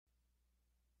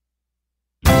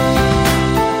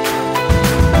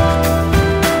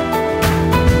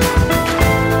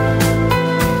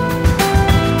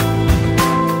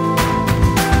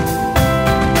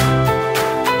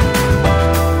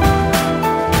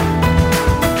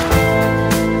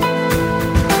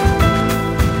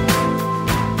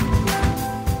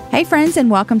friends,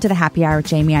 and welcome to the Happy Hour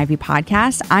Jamie Ivey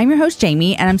podcast. I'm your host,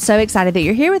 Jamie, and I'm so excited that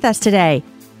you're here with us today.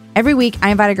 Every week, I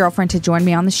invite a girlfriend to join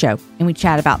me on the show, and we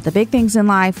chat about the big things in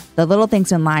life, the little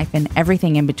things in life, and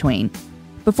everything in between.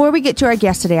 Before we get to our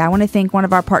guest today, I want to thank one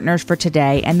of our partners for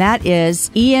today, and that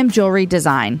is EM Jewelry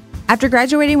Design. After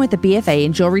graduating with a BFA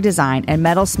in Jewelry Design and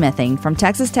Metal Smithing from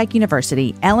Texas Tech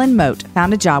University, Ellen Moat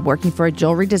found a job working for a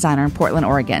jewelry designer in Portland,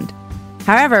 Oregon.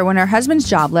 However, when her husband's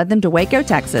job led them to Waco,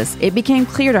 Texas, it became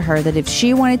clear to her that if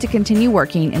she wanted to continue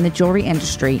working in the jewelry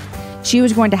industry, she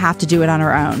was going to have to do it on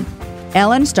her own.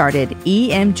 Ellen started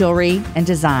EM Jewelry and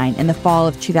Design in the fall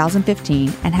of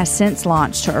 2015 and has since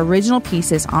launched her original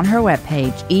pieces on her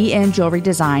webpage,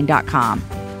 emjewelrydesign.com.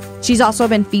 She's also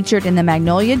been featured in the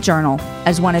Magnolia Journal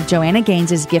as one of Joanna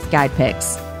Gaines's gift guide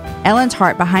picks. Ellen's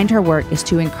heart behind her work is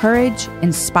to encourage,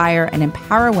 inspire, and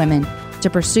empower women to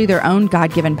pursue their own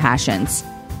God-given passions.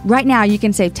 Right now, you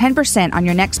can save 10% on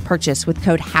your next purchase with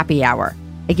code HAPPYHOUR.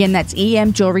 Again, that's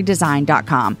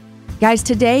emjewelrydesign.com. Guys,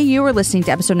 today you are listening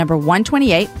to episode number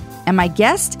 128, and my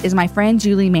guest is my friend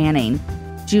Julie Manning.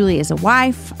 Julie is a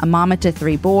wife, a mama to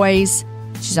 3 boys.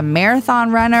 She's a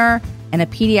marathon runner and a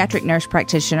pediatric nurse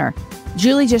practitioner.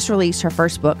 Julie just released her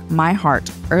first book, My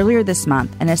Heart, earlier this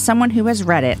month, and as someone who has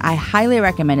read it, I highly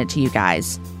recommend it to you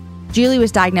guys. Julie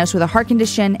was diagnosed with a heart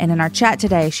condition, and in our chat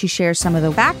today, she shares some of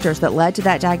the factors that led to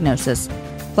that diagnosis,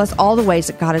 plus all the ways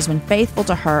that God has been faithful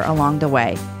to her along the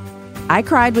way. I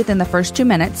cried within the first 2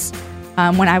 minutes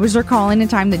when I was recalling a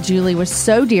time that Julie was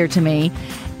so dear to me,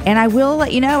 and I will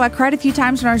let you know, I cried a few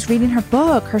times when I was reading her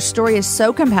book. Her story is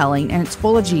so compelling, and it's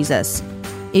full of Jesus.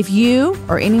 If you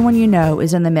or anyone you know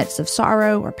is in the midst of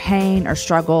sorrow or pain or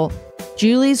struggle,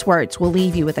 Julie's words will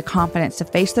leave you with the confidence to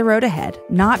face the road ahead,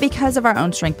 not because of our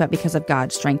own strength, but because of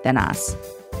God's strength in us.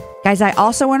 Guys, I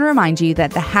also want to remind you that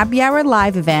the Happy Hour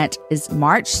Live event is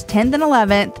March 10th and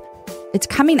 11th. It's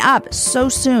coming up so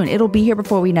soon. It'll be here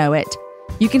before we know it.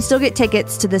 You can still get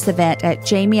tickets to this event at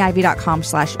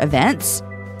jamieivey.com/events.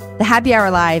 The Happy Hour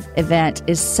Live event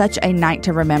is such a night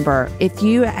to remember. If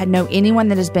you know anyone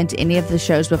that has been to any of the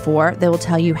shows before, they will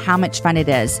tell you how much fun it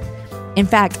is. In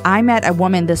fact, I met a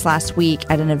woman this last week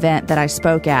at an event that I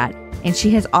spoke at, and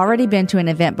she has already been to an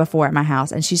event before at my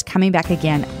house, and she's coming back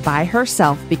again by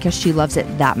herself because she loves it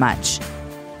that much.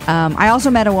 I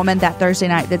also met a woman that Thursday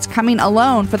night that's coming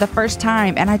alone for the first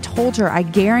time, and I told her, I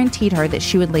guaranteed her that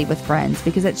she would leave with friends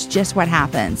because it's just what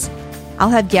happens. I'll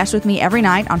have guests with me every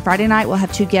night. On Friday night, we'll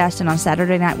have 2 guests, and on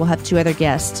Saturday night, we'll have 2 other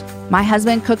guests. My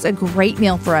husband cooks a great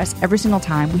meal for us every single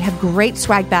time. We have great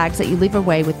swag bags that you leave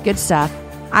away with good stuff.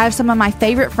 I have some of my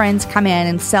favorite friends come in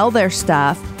and sell their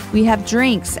stuff. We have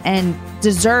drinks and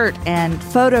dessert and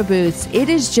photo booths. It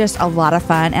is just a lot of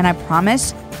fun, and I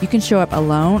promise you can show up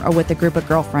alone or with a group of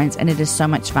girlfriends, and it is so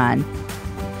much fun.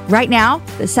 Right now,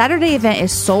 the Saturday event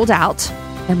is sold out,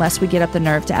 unless we get up the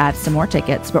nerve to add some more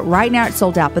tickets. But right now it's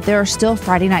sold out, but there are still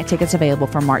Friday night tickets available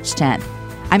for March 10th.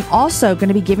 I'm also going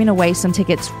to be giving away some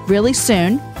tickets really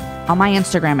soon on my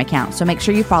Instagram account, so make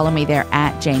sure you follow me there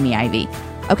at Jamie Ivey.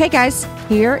 Okay, guys,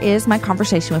 here is my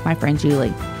conversation with my friend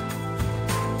Julie.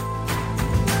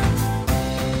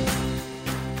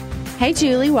 Hey,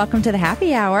 Julie, welcome to the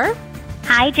Happy Hour.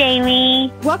 Hi,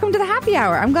 Jamie. Welcome to the Happy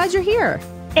Hour. I'm glad you're here.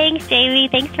 Thanks, Jamie.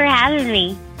 Thanks for having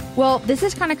me. Well, this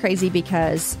is kind of crazy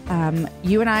because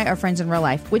you and I are friends in real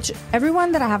life, which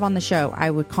everyone that I have on the show,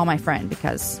 I would call my friend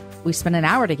because we spend an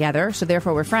hour together, so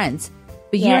therefore we're friends.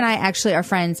 But you and I actually are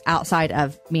friends outside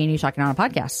of me and you talking on a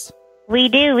podcast. We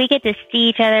do. We get to see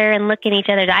each other and look in each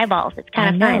other's eyeballs. It's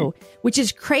kind of fun. Which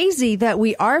is crazy that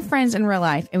we are friends in real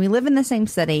life and we live in the same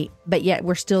city, but yet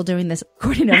we're still doing this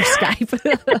according to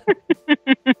Skype.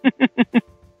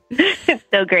 It's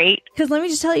so great. Because let me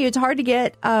just tell you, it's hard to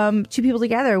get 2 people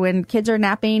together when kids are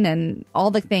napping and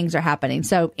all the things are happening.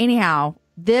 So anyhow,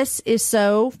 this is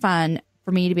so fun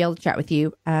for me to be able to chat with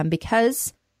you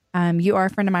because you are a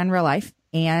friend of mine in real life,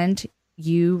 and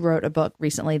you wrote a book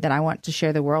recently that I want to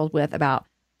share the world with about.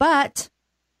 But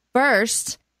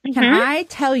first, can I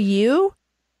tell you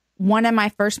one of my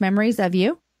first memories of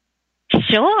you?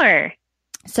 Sure.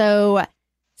 So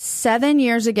 7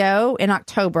 years ago in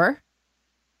October,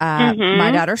 my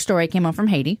daughter Story came home from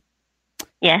Haiti.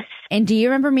 Yes. And do you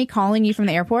remember me calling you from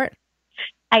the airport?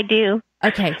 I do.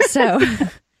 Okay. So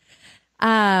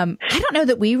I don't know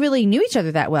that we really knew each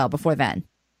other that well before then.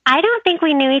 I don't think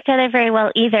we knew each other very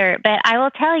well either, but I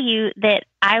will tell you that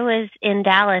I was in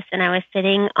Dallas and I was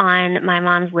sitting on my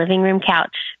mom's living room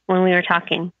couch when we were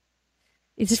talking.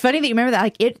 It's just funny that you remember that.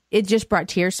 Like it just brought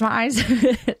tears to my eyes.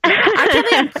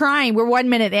 I'm crying. We're 1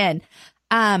 minute in.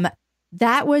 I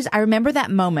remember that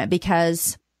moment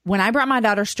because when I brought my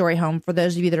daughter Story home, for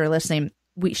those of you that are listening,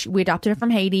 we adopted her from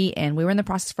Haiti, and we were in the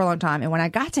process for a long time. And when I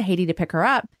got to Haiti to pick her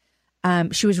up,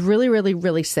 she was really, really,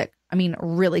 really sick. I mean,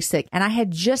 really sick. And I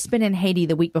had just been in Haiti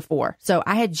the week before. So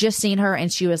I had just seen her,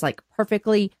 and she was like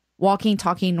perfectly walking,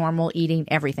 talking, normal, eating,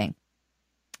 everything.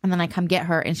 And then I come get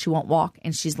her, and she won't walk,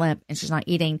 and she's limp, and she's not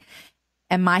eating.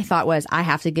 And my thought was, I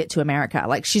have to get to America.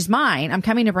 Like, she's mine. I'm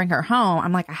coming to bring her home.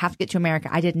 I'm like, I have to get to America.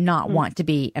 I did not want to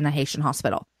be in a Haitian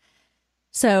hospital.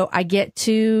 So I get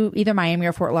to either Miami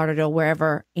or Fort Lauderdale,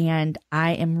 wherever, and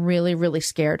I am really, really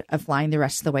scared of flying the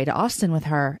rest of the way to Austin with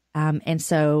her. And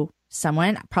so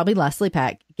someone, probably Leslie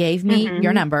Peck, gave me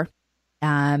your number,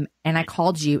 and I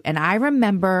called you. And I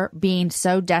remember being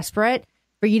so desperate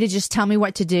for you to just tell me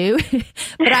what to do.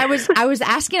 But I was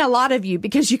asking a lot of you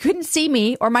because you couldn't see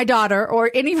me or my daughter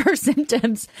or any of her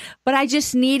symptoms, but I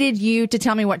just needed you to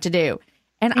tell me what to do.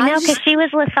 And I know, because she was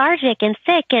lethargic and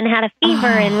sick and had a fever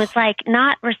and was like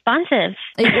not responsive.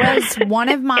 It was one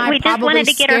of my probably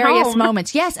scariest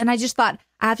moments. Yes. And I just thought,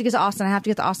 I have to get to Austin. I have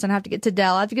to get to Austin. I have to get to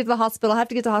Dell. I have to get to the hospital. I have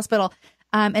to get to the hospital.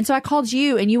 And so I called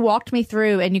you, and you walked me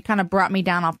through, and you kind of brought me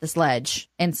down off this ledge.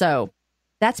 And so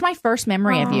that's my first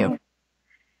memory of you.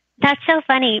 That's so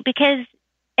funny because,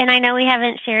 and I know we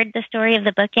haven't shared the story of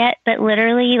the book yet, but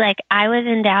literally, like, I was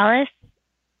in Dallas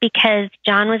because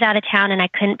John was out of town and I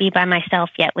couldn't be by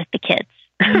myself yet with the kids.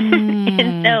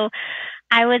 And so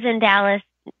I was in Dallas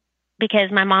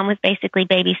because my mom was basically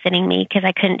babysitting me because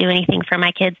I couldn't do anything for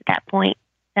my kids at that point.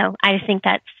 So I just think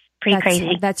that's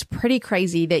crazy. That's pretty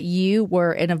crazy that you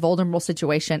were in a vulnerable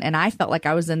situation, and I felt like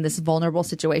I was in this vulnerable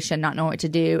situation, not knowing what to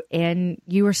do. And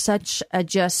you were such a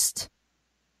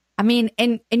I mean,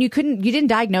 and you didn't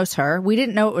diagnose her. We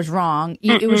didn't know it was wrong.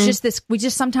 It was just this, we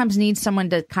just sometimes need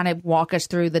someone to kind of walk us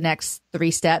through the next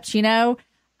 3 steps, you know,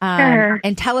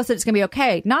 and tell us that it's going to be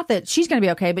okay. Not that she's going to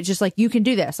be okay, but just like, you can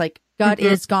do this. Like, God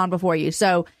is gone before you.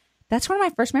 So that's one of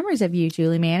my first memories of you,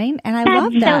 Julie Manning. And I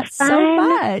love that so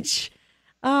much.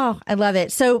 Oh, I love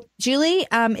it. So Julie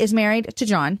is married to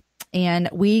John, and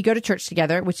we go to church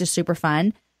together, which is super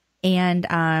fun.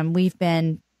 And we've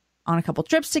been on a couple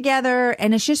trips together,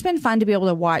 and it's just been fun to be able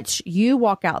to watch you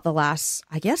walk out the last,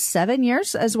 I guess, 7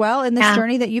 years as well in this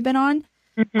journey that you've been on,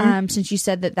 since you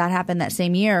said that happened that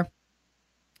same year.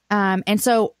 And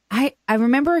so I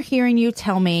remember hearing you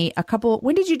tell me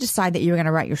when did you decide that you were going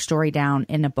to write your story down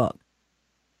in a book?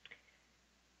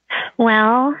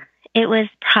 Well, it was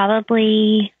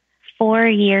probably 4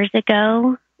 years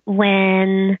ago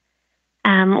when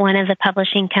one of the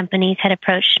publishing companies had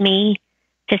approached me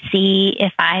to see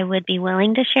if I would be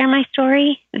willing to share my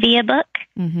story via book.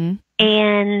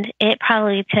 And it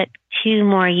probably took 2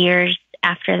 more years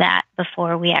after that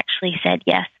before we actually said,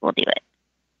 yes, we'll do it.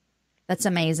 That's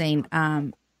amazing.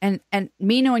 And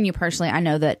me knowing you personally, I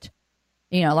know that,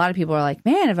 you know, a lot of people are like,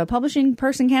 man, if a publishing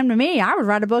person came to me, I would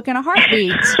write a book in a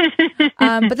heartbeat.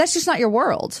 But that's just not your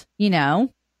world, you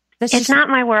know? It's not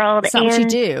my world. It's not what you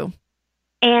do.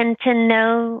 And to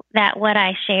know that what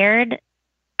I shared,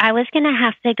 I was going to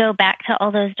have to go back to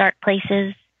all those dark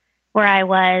places where I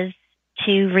was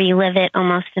to relive it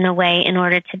almost in a way in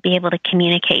order to be able to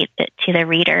communicate it to the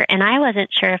reader. And I wasn't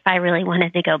sure if I really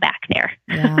wanted to go back there.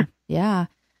 Yeah.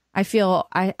 I feel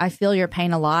your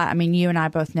pain a lot. I mean, you and I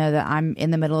both know that I'm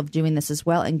in the middle of doing this as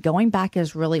well. And going back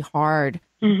is really hard.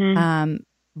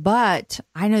 But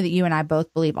I know that you and I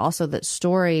both believe also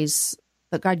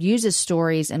that God uses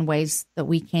stories in ways that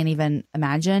we can't even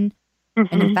imagine.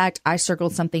 And in fact, I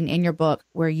circled something in your book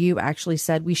where you actually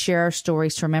said we share our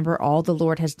stories to remember all the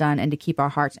Lord has done and to keep our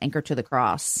hearts anchored to the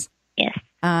cross. Yes.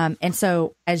 And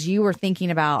so as you were thinking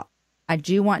about, I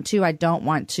do want to, I don't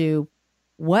want to,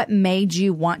 what made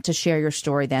you want to share your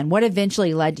story then? What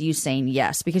eventually led to you saying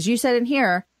yes? Because you said in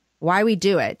here, why we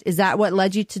do it. Is that what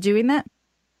led you to doing that?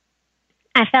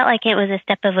 I felt like it was a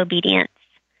step of obedience.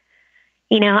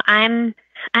 You know, I'm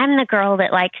the girl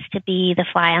that likes to be the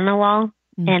fly on the wall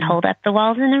and hold up the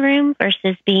walls in the room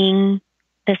versus being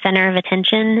the center of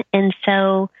attention. And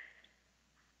so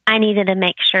I needed to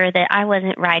make sure that I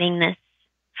wasn't writing this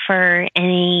for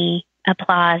any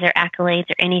applause or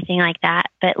accolades or anything like that,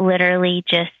 but literally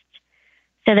just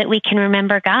so that we can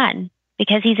remember God,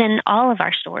 because he's in all of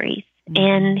our stories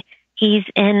and he's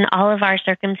in all of our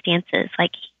circumstances.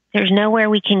 Like, there's nowhere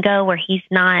we can go where he's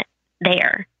not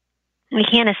there. We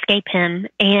can't escape him.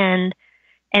 And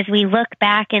as we look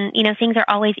back, and, you know, things are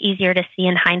always easier to see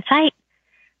in hindsight.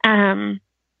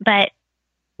 But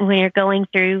when you're going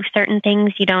through certain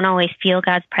things, you don't always feel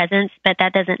God's presence, but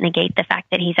that doesn't negate the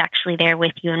fact that he's actually there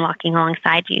with you and walking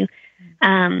alongside you.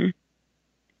 And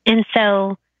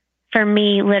so for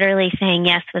me, literally saying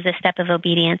yes was a step of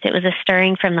obedience. It was a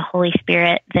stirring from the Holy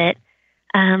Spirit that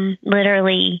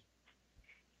literally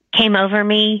came over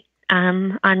me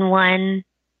on one,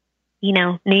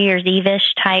 New Year's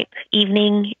Eve-ish type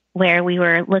evening where we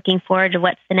were looking forward to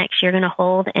what's the next year going to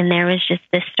hold. And there was just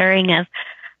this stirring of,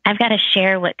 I've got to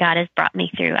share what God has brought me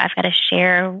through. I've got to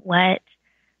share what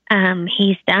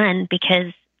he's done,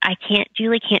 because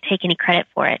Julie can't take any credit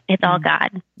for it. It's all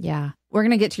God. Yeah. We're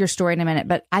going to get to your story in a minute,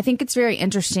 but I think it's very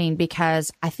interesting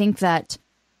because I think that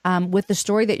with the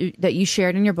story that you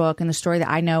shared in your book and the story that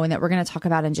I know and that we're going to talk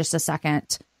about in just a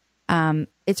second,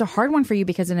 it's a hard one for you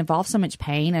because it involves so much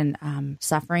pain and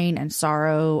suffering and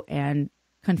sorrow and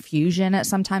confusion at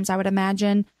sometimes, I would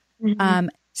imagine. Mm-hmm.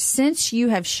 Since you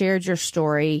have shared your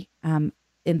story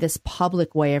in this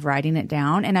public way of writing it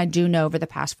down, and I do know over the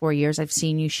past 4 years, I've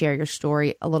seen you share your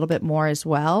story a little bit more as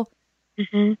well.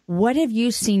 Mm-hmm. What have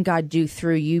you seen God do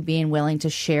through you being willing to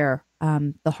share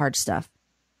the hard stuff?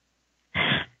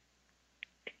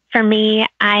 For me,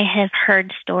 I have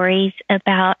heard stories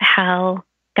about how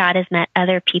God has met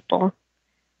other people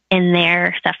in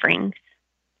their sufferings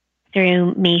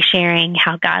through me sharing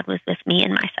how God was with me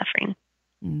in my suffering.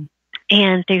 Mm.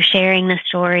 And through sharing the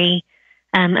story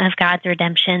of God's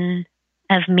redemption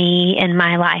of me and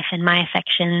my life and my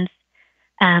affections,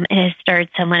 it has stirred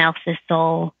someone else's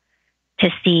soul to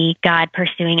see God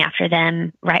pursuing after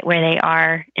them right where they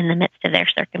are in the midst of their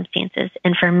circumstances.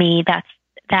 And for me,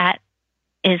 that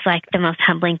is like the most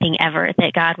humbling thing ever,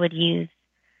 that God would use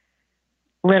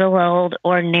little old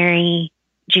ordinary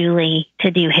Julie to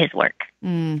do his work.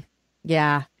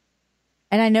 Yeah.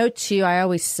 And I know too, I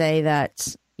always say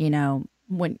that,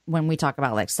 when we talk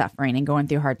about like suffering and going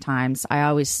through hard times, I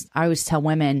always tell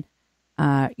women,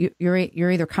 you're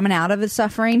either coming out of the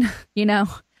suffering,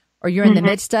 or you're in the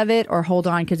midst of it, or hold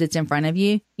on because it's in front of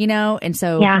you, And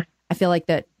so I feel like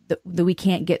that we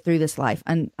can't get through this life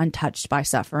untouched by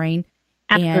suffering.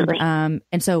 Absolutely.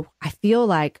 And so I feel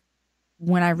like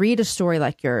when I read a story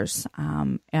like yours,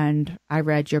 and I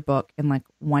read your book in like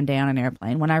one day on an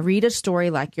airplane, when I read a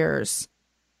story like yours,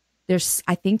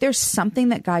 I think there's something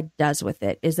that God does with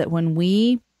it, is that when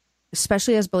we,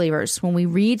 especially as believers, when we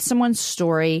read someone's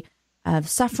story of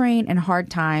suffering and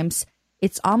hard times,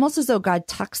 it's almost as though God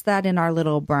tucks that in our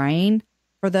little brain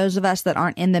for those of us that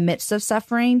aren't in the midst of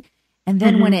suffering. And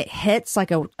then when it hits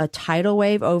like a tidal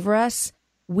wave over us,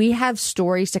 we have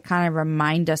stories to kind of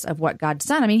remind us of what God's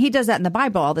done. I mean, he does that in the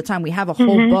Bible all the time. We have a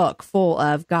whole book full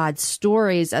of God's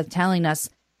stories of telling us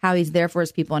how he's there for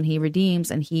his people and he redeems,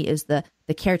 and he is the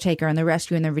caretaker and the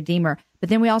rescuer and the redeemer. But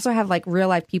then we also have like real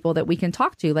life people that we can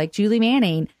talk to, like Julie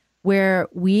Manning, where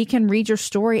we can read your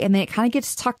story and then it kind of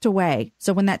gets tucked away.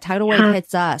 So when that tidal wave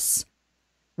hits us,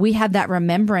 we have that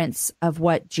remembrance of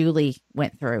what Julie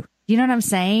went through. You know what I'm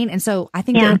saying? And so I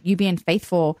think that you being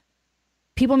faithful,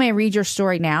 people may read your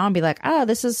story now and be like, oh,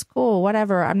 this is cool,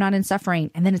 whatever, I'm not in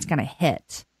suffering. And then it's going to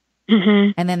hit.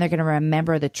 And then they're going to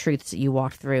remember the truths that you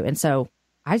walked through. And so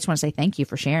I just want to say thank you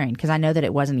for sharing, because I know that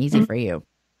it wasn't easy for you.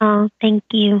 Oh, thank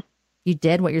you. You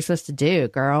did what you're supposed to do,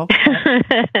 girl.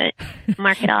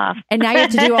 Mark it off. And now you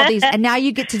have to do all these, and now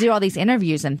you get to do all these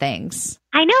interviews and things.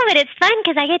 I know, but it's fun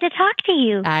because I get to talk to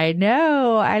you. I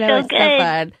know. So It's good. so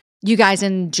fun. You guys,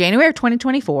 in January of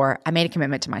 2024, I made a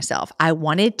commitment to myself. I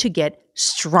wanted to get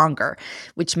stronger,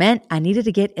 which meant I needed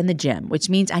to get in the gym, which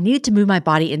means I needed to move my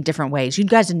body in different ways. You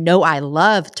guys know I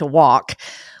love to walk.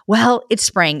 Well, it's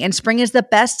spring, and spring is the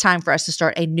best time for us to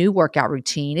start a new workout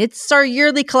routine. It's our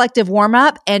yearly collective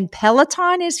warm-up, and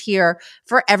Peloton is here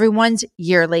for everyone's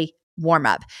yearly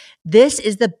warm-up. This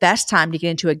is the best time to get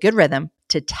into a good rhythm,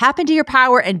 to tap into your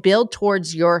power and build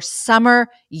towards your summer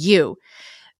you.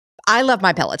 I love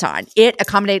my Peloton. It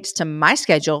accommodates to my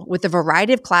schedule with a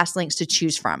variety of class links to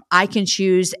choose from. I can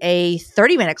choose a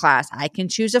 30-minute class. I can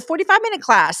choose a 45-minute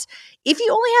class. If you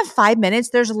only have 5 minutes,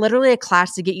 there's literally a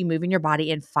class to get you moving your body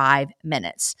in 5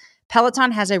 minutes.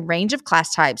 Peloton has a range of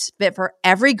class types fit for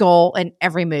every goal and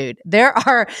every mood. There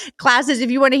are classes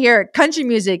if you want to hear country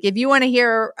music, if you want to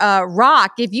hear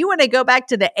rock, if you want to go back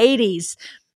to the 80s.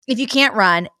 If you can't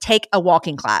run, take a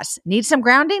walking class. Need some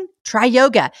grounding? Try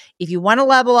yoga. If you want to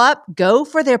level up, go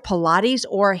for their Pilates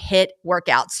or HIIT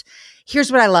workouts.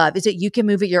 Here's what I love is that you can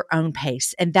move at your own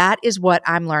pace. And that is what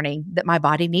I'm learning that my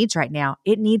body needs right now.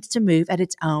 It needs to move at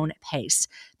its own pace.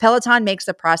 Peloton makes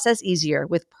the process easier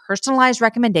with personalized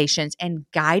recommendations and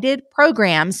guided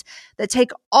programs that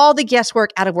take all the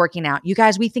guesswork out of working out. You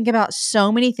guys, we think about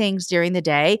so many things during the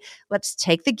day. Let's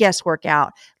take the guesswork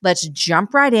out. Let's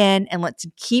jump right in and let's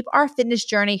keep our fitness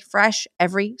journey fresh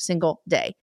every single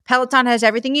day. Peloton has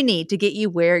everything you need to get you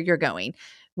where you're going.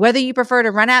 Whether you prefer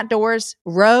to run outdoors,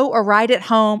 row or ride at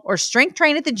home, or strength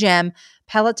train at the gym,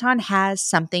 Peloton has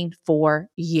something for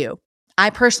you. I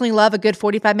personally love a good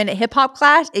 45-minute hip hop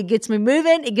class. It gets me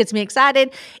moving. It gets me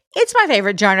excited. It's my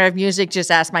favorite genre of music. Just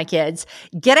ask my kids.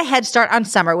 Get a head start on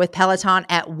summer with Peloton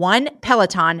at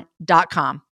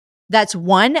onepeloton.com. That's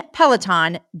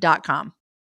onepeloton.com.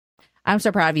 I'm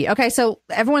so proud of you. Okay, so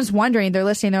everyone's wondering, they're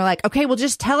listening, they're like, okay, well,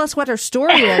 just tell us what her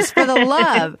story is for the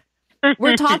love.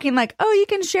 We're talking like, oh, you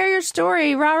can share your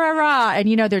story, rah, rah, rah. And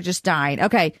they're just dying.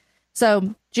 Okay,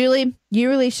 so Julie,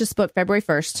 you released this book February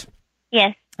 1st.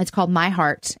 Yes. It's called My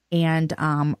Heart. And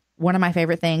one of my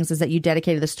favorite things is that you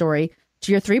dedicated the story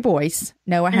to your 3 boys,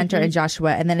 Noah, Hunter, and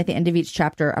Joshua. And then at the end of each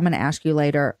chapter, I'm going to ask you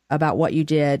later about what you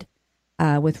did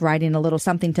with writing a little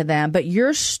something to them. But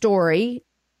your story,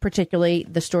 particularly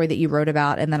the story that you wrote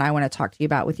about, and then I want to talk to you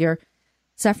about with your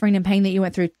suffering and pain that you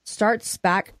went through, starts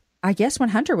back, I guess, when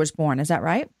Hunter was born. Is that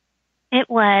right? It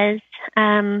was.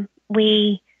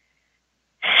 We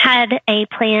had a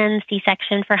planned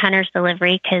C-section for Hunter's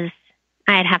delivery because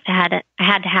I had to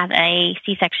have a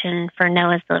C-section for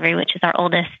Noah's delivery, which is our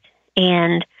oldest.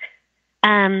 And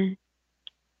I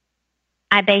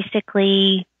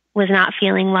basically was not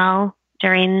feeling well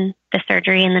during the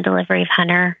surgery and the delivery of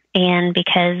Hunter. And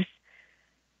because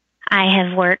I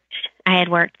had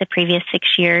worked the previous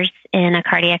 6 years in a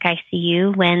cardiac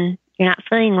ICU, when you're not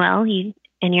feeling well,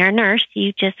 and you're a nurse,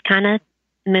 you just kind of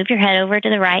move your head over to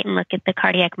the right and look at the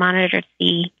cardiac monitor to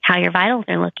see how your vitals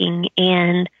are looking.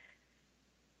 And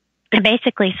I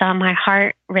basically saw my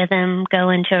heart rhythm go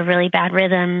into a really bad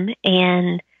rhythm.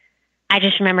 And I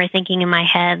just remember thinking in my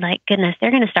head, like, goodness,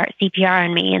 they're going to start CPR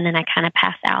on me. And then I kind of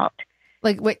pass out.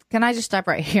 Like, wait, can I just stop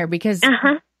right here? Because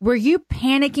were you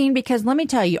panicking? Because let me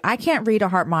tell you, I can't read a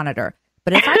heart monitor.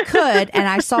 But if I could and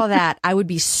I saw that, I would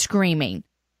be screaming.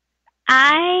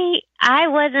 I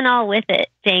wasn't all with it,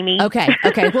 Jamie. Okay.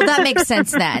 Well, that makes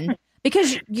sense then.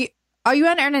 Because are you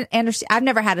under? I've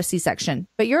never had a C-section,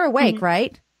 but you're awake,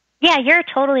 right? Yeah, you're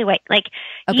totally awake. Like,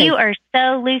 you are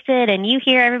so lucid and you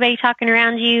hear everybody talking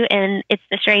around you. And it's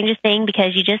the strangest thing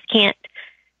because you just can't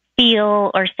feel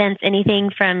or sense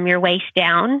anything from your waist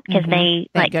down because they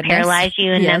paralyze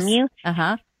you and numb you.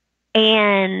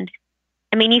 And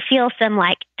I mean, you feel some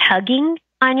like tugging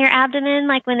on your abdomen,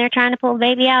 like when they're trying to pull the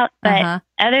baby out. But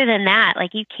other than that,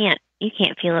 like you can't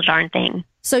feel a darn thing.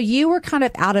 So you were kind of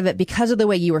out of it because of the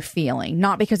way you were feeling,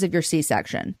 not because of your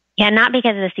C-section. Yeah, not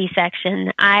because of the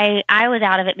C-section. I was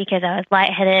out of it because I was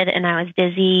lightheaded and I was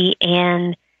dizzy,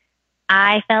 and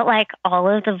I felt like all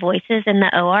of the voices in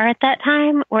the OR at that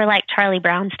time were like Charlie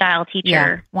Brown style teacher.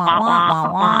 Yeah. Wah, wah,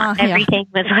 wah, wah. Everything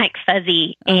was like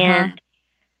fuzzy. And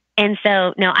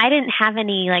so, no, I didn't have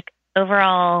any like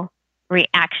overall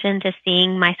reaction to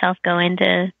seeing myself go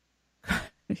into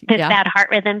this bad heart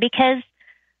rhythm because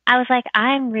I was like,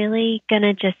 I'm really going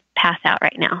to just pass out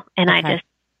right now. And I just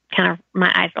kind of,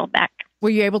 my eyes rolled back. Were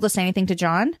you able to say anything to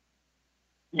John?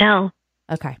 No.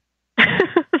 Okay.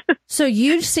 So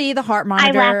you see the heart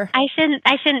monitor. I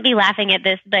shouldn't be laughing at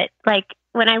this, but like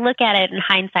when I look at it in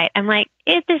hindsight, I'm like,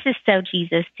 this is so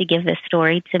Jesus to give this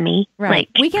story to me. Right. Like,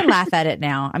 we can laugh at it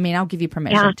now. I mean, I'll give you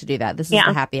permission to do that. This is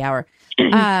the happy hour.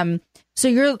 So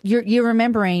you're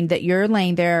remembering that you're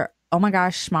laying there. Oh my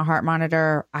gosh, my heart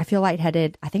monitor. I feel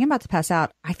lightheaded. I think I'm about to pass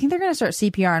out. I think they're going to start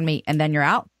CPR on me, and then you're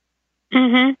out.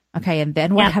 Okay, and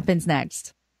then what happens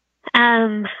next?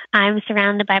 I'm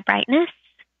surrounded by brightness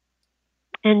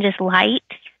and just light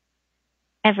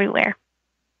everywhere,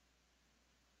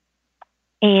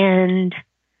 and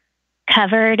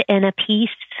covered in a peace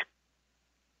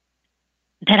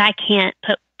that I can't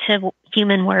put to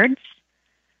human words.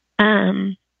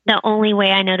 The only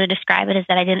way I know to describe it is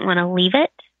that I didn't want to leave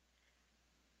it,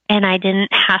 and I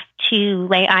didn't have to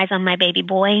lay eyes on my baby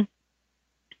boy.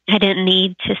 I didn't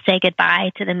need to say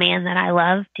goodbye to the man that I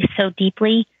loved so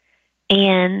deeply,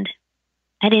 and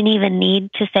I didn't even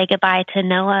need to say goodbye to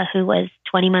Noah, who was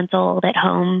 20 months old at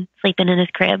home, sleeping in his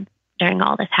crib during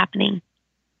all this happening.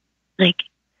 Like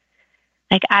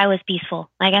I was peaceful.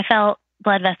 Like I felt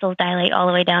blood vessels dilate all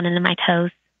the way down into my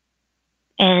toes,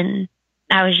 and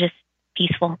I was just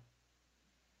peaceful.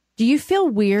 Do you feel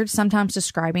weird sometimes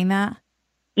describing that?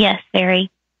 Yes,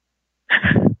 very.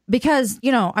 Because,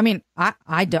 I mean, I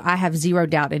have zero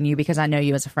doubt in you because I know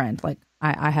you as a friend. Like,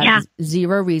 I have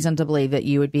zero reason to believe that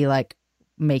you would be, like,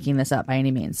 making this up by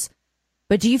any means.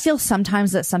 But do you feel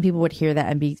sometimes that some people would hear that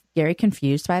and be very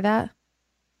confused by that?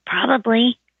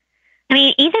 Probably. I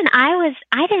mean, even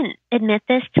I didn't admit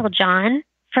this till John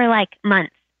for, like,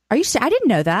 months. Are you I didn't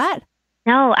know that.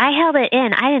 No, I held it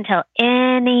in. I didn't tell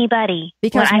anybody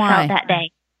because what I felt that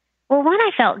day. Well, one,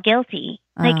 I felt guilty.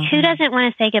 Like, who doesn't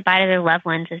want to say goodbye to their loved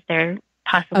ones as they're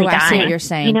possibly dying? I see what you're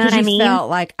saying. You know what I mean? Felt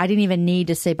like I didn't even need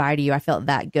to say bye to you. I felt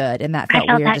that good, and that felt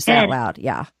weird to say out loud.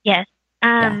 Yeah. Yes.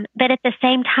 But at the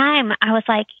same time, I was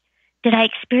like, did I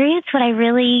experience what I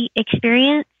really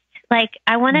experienced? Like,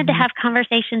 I wanted to have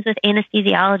conversations with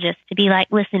anesthesiologists to be like,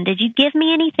 listen, did you give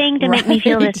me anything to make me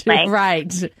feel this way?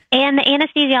 Right. And the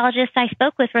anesthesiologists I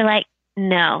spoke with were like,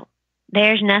 no,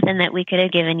 there's nothing that we could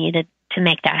have given you to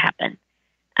make that happen.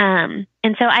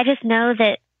 And so I just know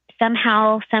that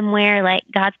somehow, somewhere, like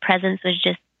God's presence was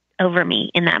just over me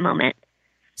in that moment.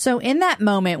 So in that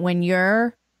moment when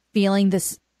you're feeling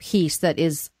this peace that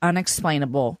is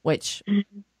unexplainable, which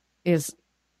is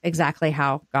exactly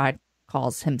how God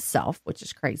calls himself, which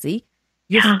is crazy.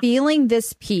 You're feeling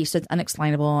this peace that's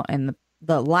unexplainable and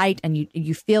the light, and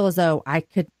you feel as though I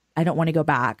don't want to go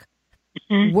back.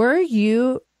 Were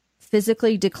you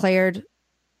physically declared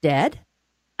dead?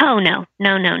 Oh, no.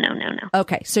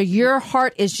 Okay. So your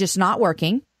heart is just not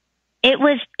working. It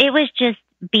was just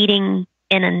beating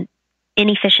in an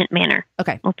inefficient manner.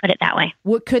 Okay. We'll put it that way.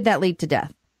 What could that lead to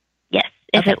death? Yes.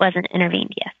 If it wasn't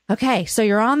intervened, yes. Okay. So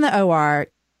you're on the OR.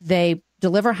 They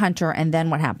deliver Hunter, and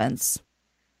then what happens?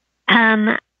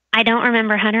 I don't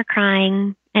remember Hunter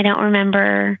crying. I don't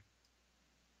remember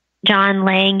John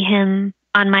laying him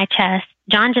on my chest.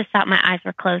 John just thought my eyes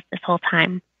were closed this whole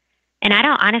time. And I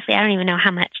don't even know how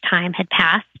much time had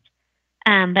passed.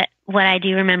 But what I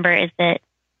do remember is that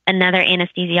another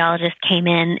anesthesiologist came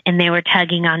in and they were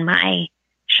tugging on my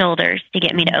shoulders to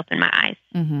get me to open my eyes.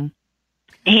 Mm-hmm.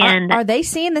 And are they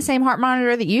seeing the same heart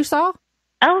monitor that you saw?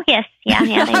 Oh, yes. Yeah,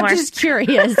 they were. I'm just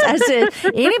curious. As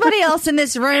to anybody else in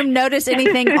this room notice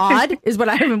anything odd is what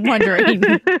I'm wondering.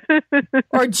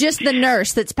 Or just the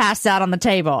nurse that's passed out on the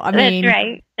table. I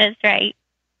mean, That's right.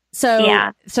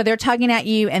 So they're tugging at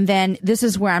you, and then this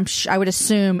is where I would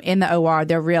assume in the OR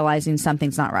they're realizing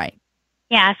something's not right.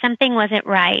 Yeah, something wasn't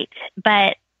right.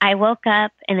 But I woke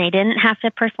up and they didn't have to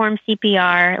perform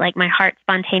CPR. Like, my heart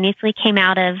spontaneously came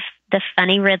out of the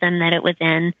funny rhythm that it was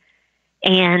in.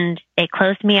 And they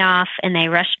closed me off and they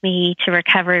rushed me to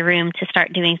recovery room to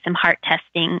start doing some heart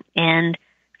testing and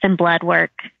some blood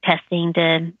work testing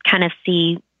to kind of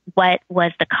see what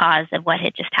was the cause of what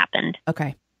had just happened.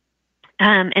 Okay.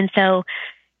 And so,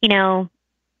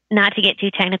 not to get too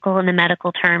technical in the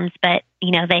medical terms, but,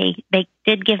 they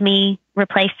did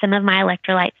replace some of my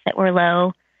electrolytes that were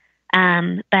low.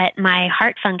 But my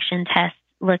heart function test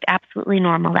looked absolutely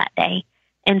normal that day.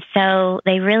 And so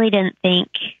they really didn't think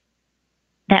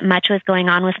that much was going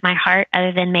on with my heart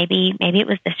other than maybe it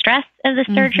was the stress of the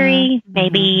surgery.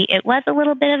 Maybe it was a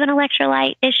little bit of an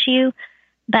electrolyte issue,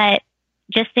 but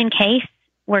just in case,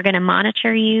 we're going to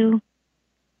monitor you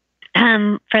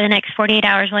for the next 48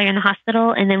 hours while you're in the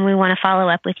hospital. And then we want to follow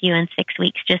up with you in 6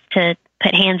 weeks just to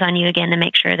put hands on you again to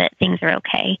make sure that things are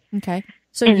okay. Okay.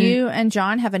 So you and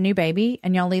John have a new baby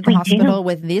and y'all leave the hospital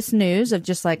with this news of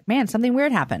just like, man, something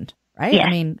weird happened, right? Yes.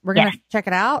 I mean, we're going to check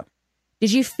it out.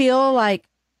 Did you feel like,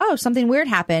 oh, something weird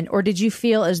happened? Or did you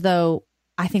feel as though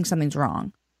I think something's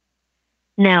wrong?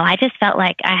 No, I just felt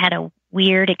like I had a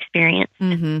weird experience.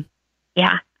 Mm-hmm.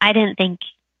 Yeah. I didn't think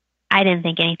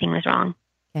anything was wrong.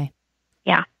 Okay.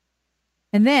 Yeah.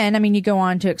 And then, I mean, you go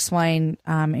on to explain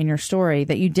in your story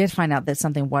that you did find out that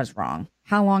something was wrong.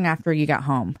 How long after you got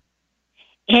home?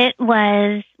 It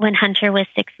was when Hunter was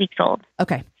 6 weeks old.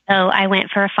 Okay. So I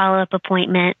went for a follow-up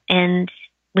appointment and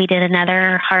we did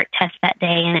another heart test that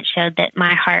day, and it showed that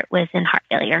my heart was in heart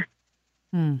failure.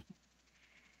 And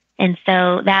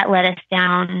so that led us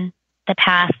down the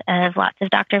path of lots of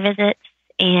doctor visits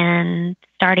and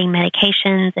starting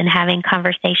medications and having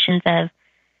conversations of,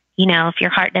 if your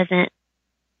heart doesn't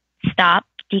stop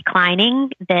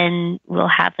declining, then we'll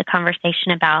have the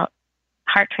conversation about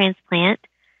heart transplant.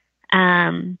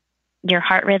 Your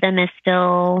heart rhythm is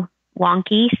still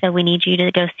wonky, so we need you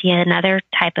to go see another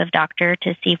type of doctor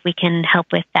to see if we can help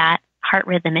with that heart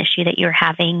rhythm issue that you're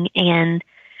having. And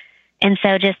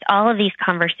so just all of these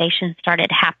conversations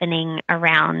started happening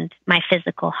around my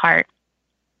physical heart.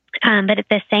 But at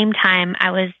the same time, I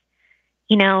was,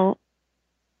 in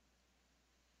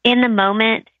the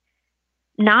moment,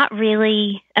 not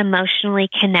really emotionally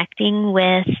connecting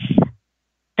with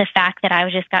the fact that I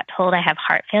just got told I have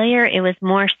heart failure. It was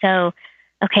more so,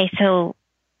 okay, so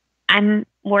I'm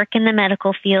work in the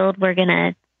medical field. We're going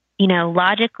to,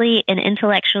 logically and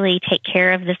intellectually take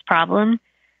care of this problem.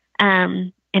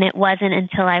 And it wasn't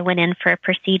until I went in for a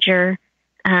procedure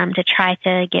to try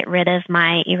to get rid of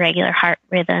my irregular heart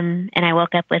rhythm, and I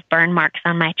woke up with burn marks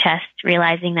on my chest,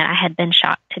 realizing that I had been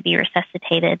shocked to be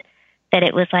resuscitated, that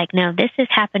it was like, no, this is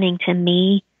happening to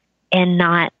me and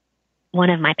not one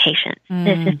of my patients.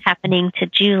 This is happening to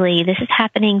Julie. This is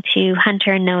happening to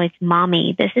Hunter and Noah's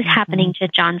mommy. This is happening to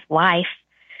John's wife.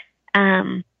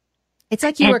 It's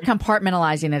like you were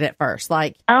compartmentalizing it at first.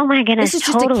 Like, oh my goodness, this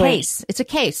is just a case. It's a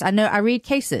case. I know, I read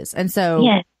cases. And so,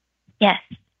 yes.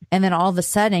 And then all of a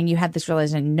sudden you had this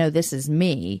realization, no, this is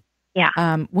me.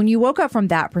 Yeah. When you woke up from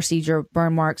that procedure,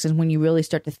 burn marks, and when you really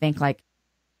start to think like,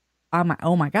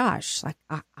 oh my gosh, like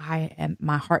I am,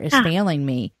 my heart is failing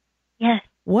me. Yes.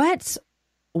 What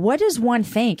does one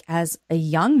think as a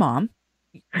young mom?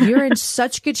 You're in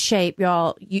such good shape,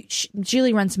 y'all.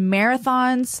 Julie runs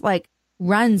marathons.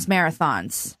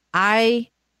 I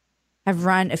have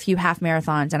run a few half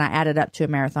marathons and I added up to a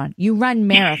marathon. You run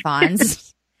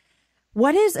marathons.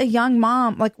 What is a young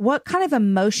mom like? What kind of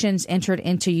emotions entered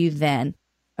into you then?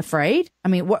 Afraid? I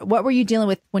mean, what were you dealing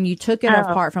with when you took it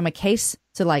apart from a case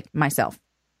to like myself?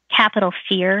 Capital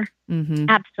fear. Mm-hmm.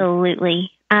 Absolutely.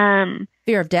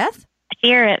 Fear of death?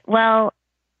 Fear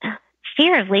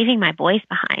of leaving my boys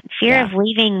behind. Fear of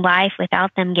leaving life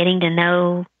without them getting to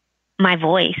know my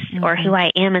voice or who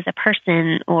I am as a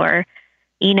person, or,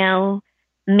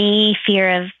 me,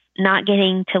 fear of not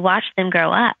getting to watch them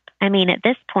grow up. I mean, at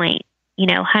this point,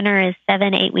 Hunter is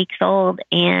 7-8 weeks old,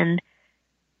 and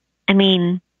I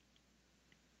mean,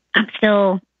 I'm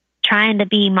still trying to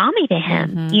be mommy to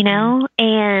him,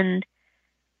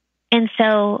 and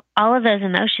so all of those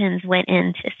emotions went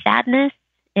into sadness.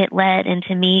 It led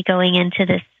into me going into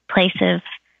this place of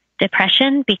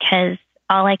depression because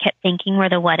all I kept thinking were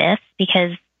the what ifs,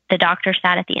 because the doctor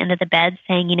sat at the end of the bed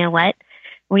saying, you know what,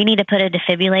 we need to put a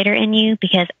defibrillator in you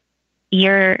because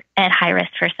you're at high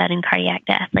risk for sudden cardiac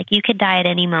death. Like, you could die at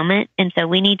any moment. And so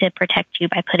we need to protect you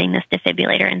by putting this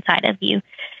defibrillator inside of you.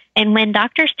 And when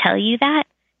doctors tell you that,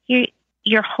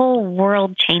 your whole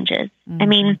world changes. Mm-hmm. I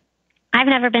mean, I've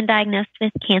never been diagnosed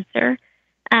with cancer,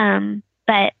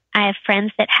 but I have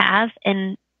friends that have,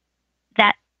 and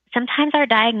that sometimes our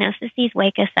diagnoses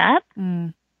wake us up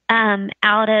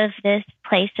out of this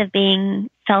place of being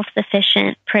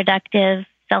self-sufficient, productive,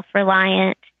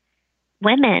 self-reliant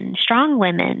women, strong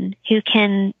women who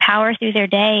can power through their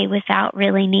day without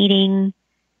really needing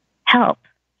help,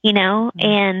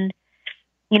 and,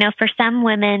 for some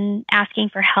women, asking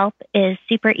for help is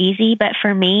super easy, but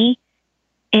for me,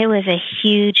 it was a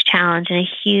huge challenge and a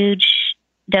huge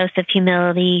dose of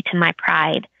humility to my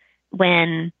pride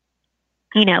when,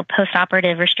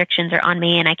 post-operative restrictions are on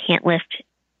me and I can't lift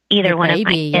either one of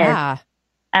my kids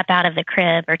up out of the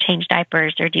crib or change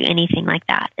diapers or do anything like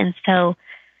that. And so,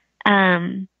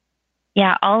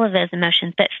 all of those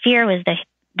emotions, but fear was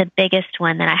the biggest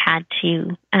one that I had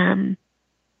to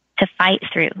fight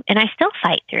through, and I still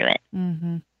fight through it.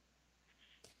 Mm-hmm.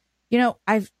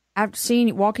 I've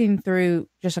seen, walking through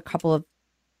just a couple of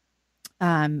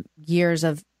years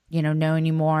of, knowing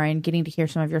you more and getting to hear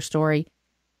some of your story.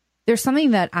 There's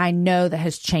something that I know that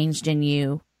has changed in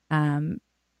you. And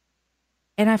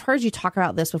I've heard you talk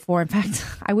about this before. In fact,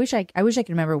 I wish I could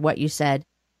remember what you said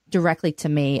directly to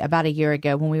me about a year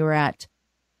ago when we were at,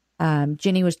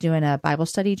 Jenny was doing a Bible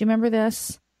study. Do you remember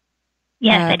this?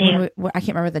 Yes, I do. I can't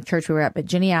remember the church we were at, but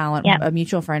Jenny Allen, a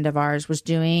mutual friend of ours, was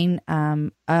doing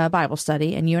a Bible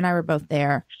study, and you and I were both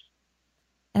there.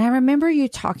 And I remember you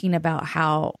talking about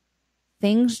how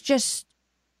things just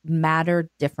matter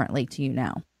differently to you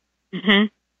now.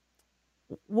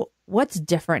 Mm-hmm. What's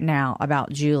different now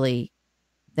about Julie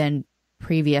than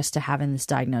previous to having this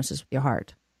diagnosis with your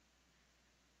heart?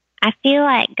 I feel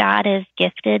like God has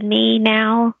gifted me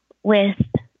now with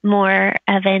more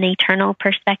of an eternal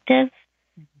perspective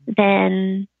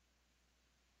than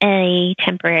a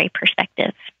temporary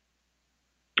perspective.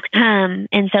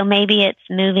 And so maybe it's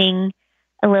moving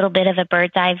a little bit of a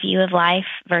bird's eye view of life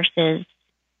versus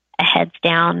a heads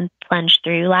down, plunge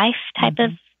through life type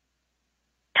of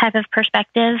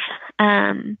perspective.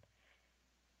 And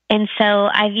so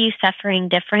I view suffering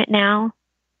different now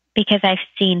because I've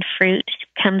seen fruit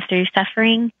come through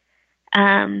suffering.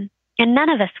 And none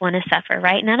of us want to suffer,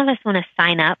 right? None of us want to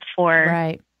sign up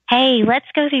for, hey, let's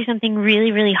go through something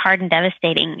really, really hard and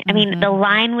devastating. I mean, the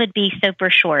line would be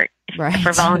super short for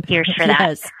volunteers for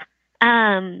that.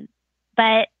 Yes.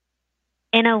 But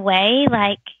in a way,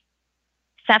 like,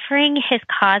 suffering has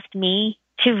caused me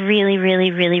to really,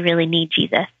 really, really, really need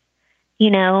Jesus,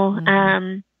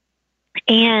 and,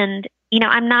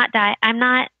 I'm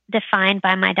not defined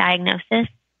by my diagnosis.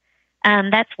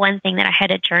 That's one thing that I had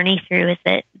to journey through, is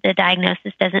that the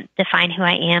diagnosis doesn't define who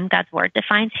I am. God's word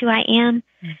defines who I am.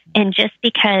 Mm-hmm. And just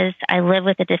because I live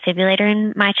with a defibrillator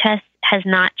in my chest has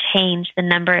not changed the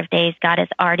number of days God has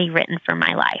already written for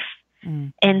my life.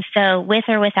 Mm. And so with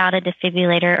or without a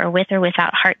defibrillator, or with or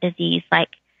without heart disease, like,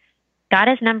 God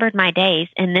has numbered my days.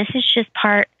 And this is just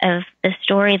part of the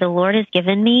story the Lord has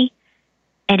given me.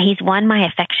 And He's won my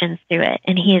affections through it.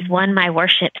 And He has won my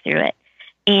worship through it.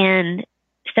 And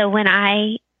so when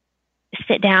I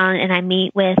sit down and I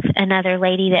meet with another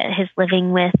lady that is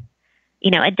living with,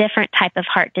 a different type of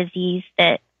heart disease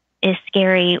that is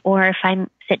scary, or if I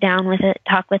sit down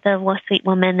talk with a sweet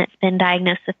woman that's been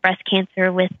diagnosed with breast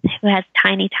cancer who has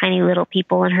tiny, tiny little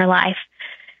people in her life,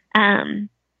 I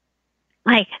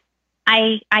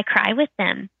cry with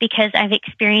them because I've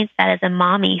experienced that as a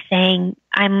mommy, saying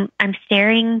I'm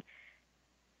staring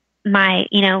my,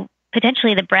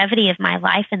 potentially the brevity of my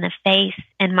life in the face,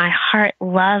 and my heart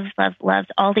loves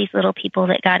all these little people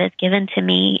that God has given to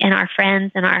me, and our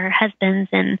friends and our husbands.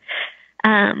 And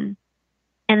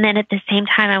then at the same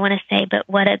time, I want to say, but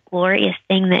what a glorious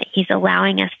thing that He's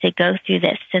allowing us to go through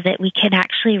this so that we can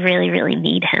actually really, really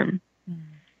need Him.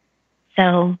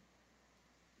 So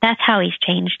that's how He's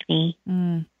changed me.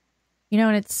 And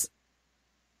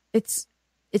it's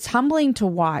humbling to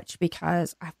watch,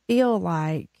 because I feel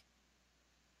like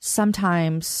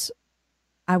sometimes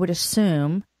I would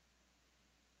assume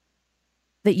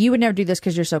that you would never do this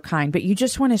because you're so kind, but you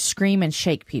just want to scream and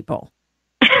shake people.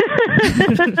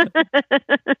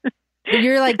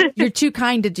 You're too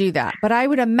kind to do that. But I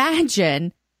would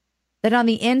imagine that on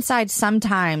the inside,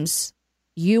 sometimes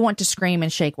you want to scream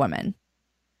and shake women.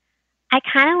 I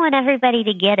kind of want everybody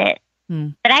to get it.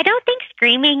 But I don't think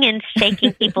screaming and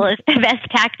shaking people is the best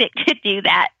tactic to do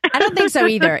that. I don't think so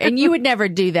either. And you would never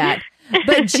do that.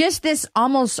 But just this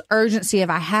almost urgency of,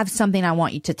 I have something I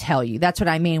want you to tell you. That's what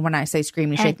I mean when I say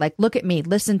scream and shake. Like, look at me,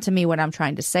 listen to me, what I'm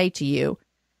trying to say to you.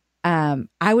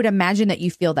 I would imagine that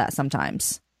you feel that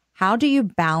sometimes. How do you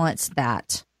balance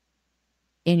that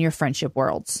in your friendship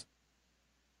worlds?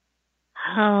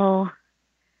 Sometimes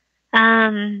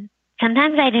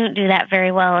I don't do that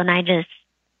very well. And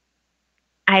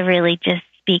I really just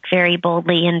speak very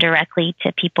boldly and directly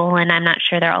to people, and I'm not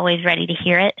sure they're always ready to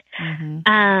hear it.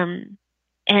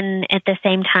 And at the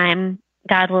same time,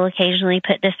 God will occasionally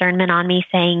put discernment on me,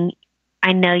 saying,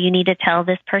 I know you need to tell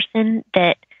this person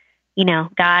that,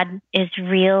 God is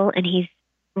real, and He's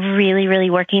really, really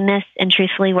working this, and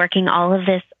truthfully working all of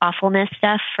this awfulness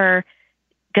stuff for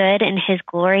good and His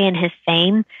glory and His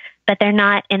fame, but they're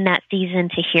not in that season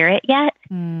to hear it yet.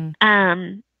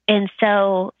 And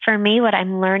so for me, what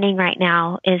I'm learning right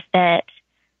now is that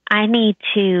I need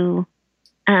to,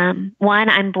 one,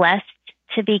 I'm blessed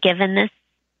to be given this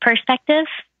perspective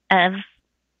of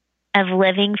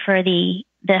living for the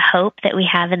hope that we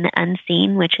have in the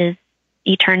unseen, which is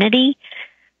eternity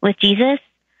with Jesus.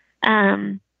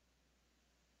 And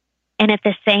at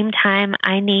the same time,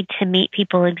 I need to meet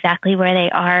people exactly where they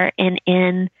are and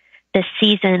in the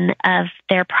season of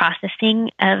their processing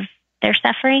of their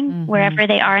suffering, wherever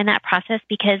they are in that process.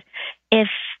 Because if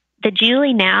the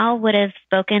Julie now would have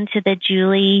spoken to the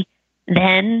Julie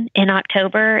then in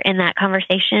October in that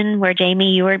conversation where,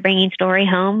 Jamie, you were bringing Story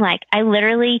home, like I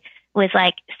literally was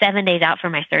like 7 days out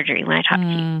from my surgery when I talked to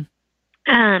you.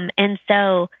 And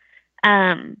so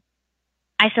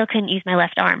I still couldn't use my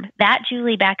left arm. That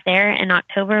Julie back there in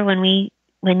October when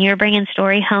you were bringing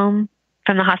Story home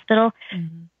from the hospital,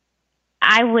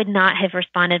 I would not have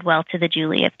responded well to the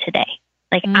Julie of today.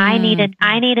 Like I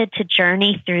needed to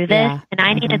journey through this, and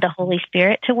I needed the Holy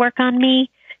Spirit to work on me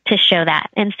to show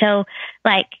that. And so,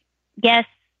 like, yes,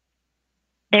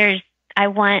 I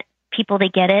want people to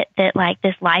get it that like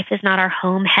this life is not our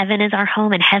home. Heaven is our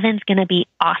home, and heaven's going to be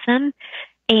awesome.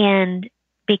 And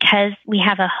because we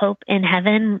have a hope in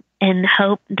heaven and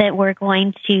hope that we're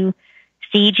going to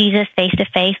see Jesus face to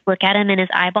face, look at Him in His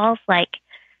eyeballs, like,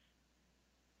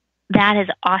 that is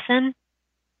awesome.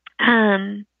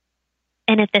 And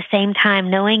at the same time,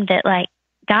 knowing that like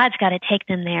God's got to take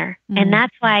them there. And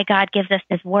that's why God gives us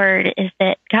His word, is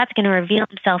that God's going to reveal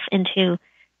Himself through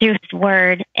His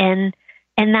word. And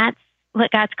that's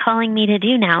what God's calling me to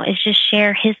do now, is just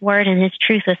share His word and His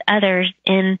truth with others.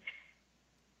 And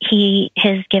He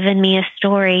has given me a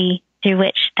story through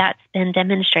which that's been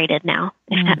demonstrated now,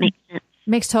 if that makes sense.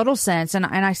 Makes total sense. And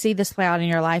I see this play out in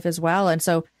your life as well. And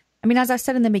so, I mean, as I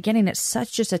said in the beginning, it's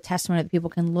such just a testimony that people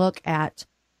can look at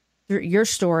through your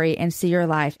story and see your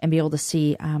life and be able to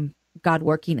see God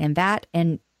working in that.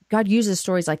 And God uses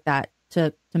stories like that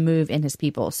to move in His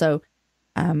people. So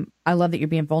I love that you're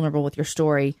being vulnerable with your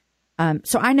story.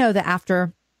 So I know that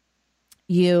after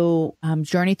you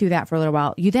journey through that for a little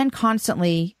while, you then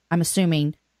constantly, I'm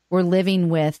assuming, were living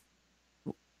with,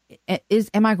 is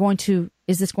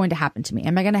this going to happen to me?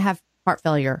 Am I going to have heart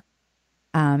failure?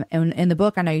 And in the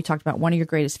book, I know you talked about one of your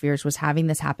greatest fears was having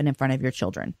this happen in front of your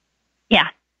children. Yeah.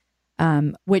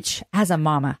 Which, as a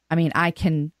mama, I mean, I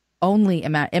can only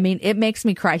imagine. I mean, it makes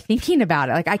me cry thinking about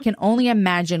it. Like, I can only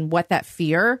imagine what that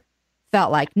fear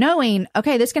felt like, knowing,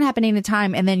 okay, this can happen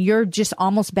anytime. And then you're just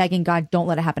almost begging God, don't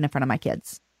let it happen in front of my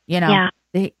kids. You know,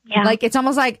 like, it's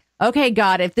almost like, okay,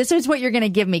 God, if this is what you're going to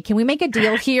give me, can we make a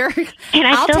deal here? Can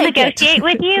I still negotiate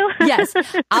with you? Yes.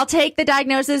 I'll take the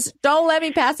diagnosis. Don't let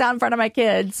me pass out in front of my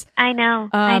kids. I know.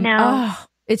 I know.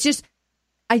 It's just,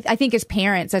 I think as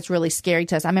parents, that's really scary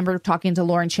to us. I remember talking to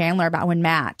Lauren Chandler about when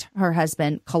Matt, her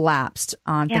husband, collapsed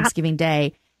on Thanksgiving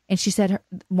Day. And she said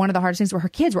one of the hardest things were her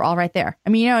kids were all right there. I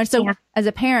mean, you know, and so as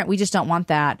a parent, we just don't want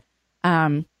that.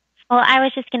 Well, I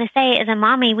was just going to say, as a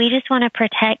mommy, we just want to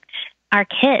protect our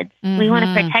kids. Mm-hmm. We want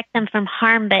to protect them from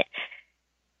harm. But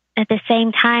at the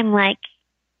same time, like,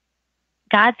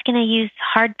 God's going to use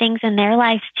hard things in their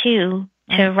lives, too,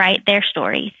 to write their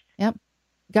stories. Yep.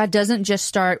 God doesn't just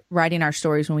start writing our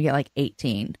stories when we get like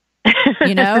 18.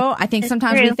 You know, I think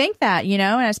sometimes we think that, you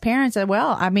know, and as parents,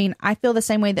 well, I mean, I feel the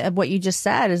same way that what you just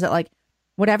said is that, like,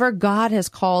 whatever God has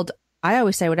called, I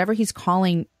always say, whatever he's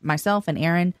calling myself and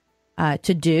Aaron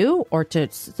to do or to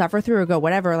suffer through or go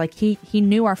whatever, like he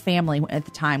knew our family at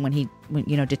the time when he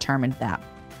determined that.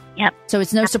 Yep. So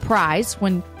it's no surprise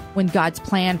when God's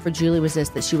plan for Julie was this,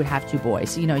 that she would have 2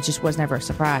 boys. You know, it just was never a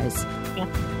surprise. Yep.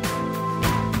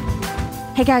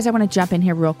 Hey guys, I want to jump in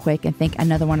here real quick and thank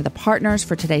another one of the partners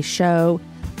for today's show.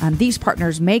 These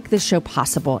partners make this show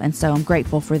possible, and so I'm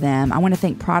grateful for them. I want to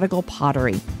thank Prodigal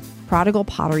Pottery. Prodigal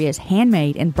Pottery is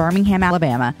handmade in Birmingham,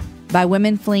 Alabama, by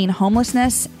women fleeing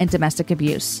homelessness and domestic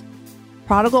abuse.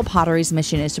 Prodigal Pottery's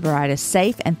mission is to provide a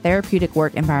safe and therapeutic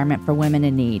work environment for women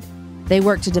in need. They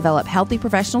work to develop healthy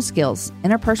professional skills,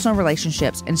 interpersonal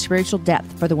relationships, and spiritual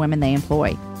depth for the women they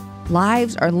employ.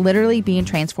 Lives are literally being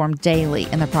transformed daily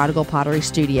in the Prodigal Pottery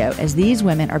Studio as these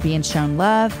women are being shown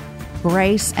love,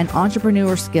 grace, and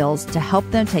entrepreneur skills to help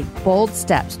them take bold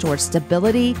steps towards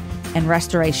stability and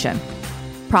restoration.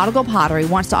 Prodigal Pottery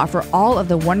wants to offer all of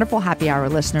the wonderful Happy Hour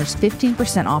listeners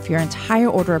 15% off your entire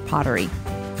order of pottery.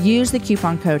 Use the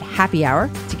coupon code Happy Hour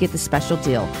to get the special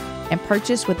deal and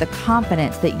purchase with the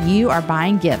confidence that you are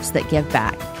buying gifts that give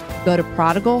back. Go to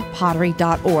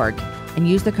prodigalpottery.org and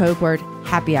use the code word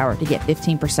Happy Hour to get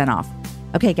 15% off.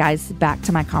 Okay, guys, back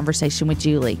to my conversation with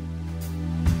Julie.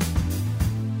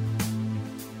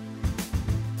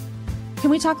 Can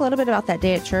we talk a little bit about that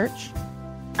day at church?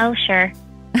 Oh, sure.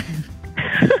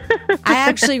 I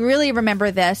actually really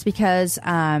remember this because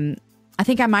I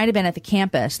think I might have been at the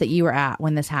campus that you were at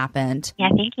when this happened. Yeah,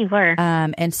 I think you were.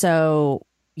 And so,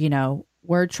 you know,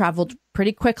 word traveled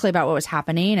pretty quickly about what was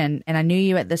happening, and I knew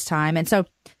you at this time. And so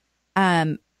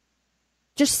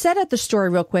just set up the story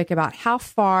real quick about how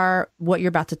far what you're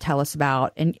about to tell us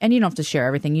about, and you don't have to share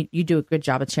everything. You do a good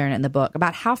job of sharing it in the book,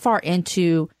 about how far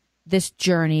into this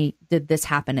journey did this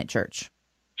happen at church?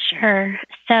 Sure.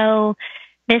 So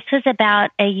this was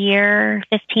about a year,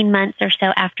 15 months or so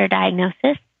after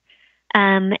diagnosis.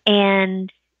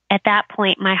 And at that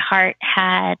point, my heart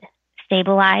had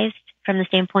stabilized from the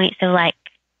standpoint. So like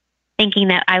thinking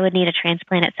that I would need a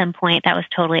transplant at some point, that was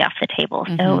totally off the table.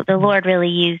 Mm-hmm. So the Lord really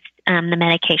used the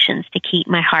medications to keep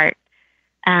my heart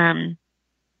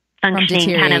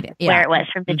functioning kind of where it was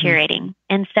from deteriorating.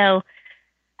 And so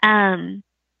I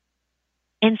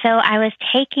was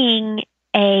taking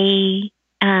a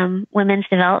women's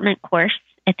development course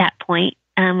at that point,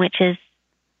 which is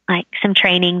like some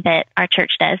training that our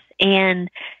church does. And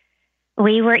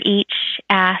we were each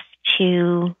asked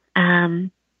to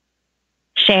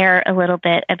share a little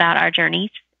bit about our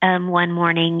journeys one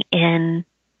morning in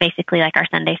basically like our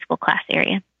Sunday school class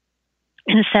area.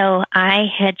 And so I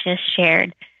had just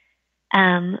shared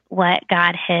what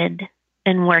God had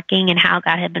been working and how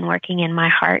God had been working in my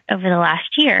heart over the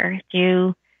last year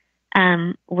through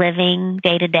living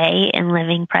day to day and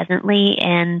living presently,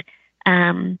 and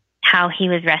how he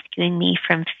was rescuing me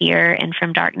from fear and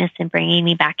from darkness and bringing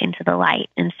me back into the light.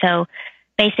 And so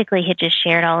basically had just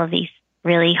shared all of these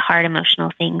really hard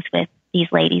emotional things with these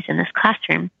ladies in this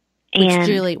classroom. And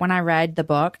Julie, when I read the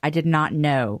book, I did not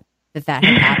know that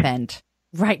had happened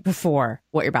right before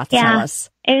what you're about to tell us.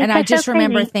 And I just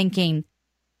remember thinking,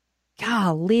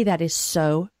 golly, that is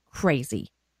so crazy.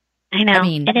 I know. I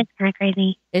mean, it is kind of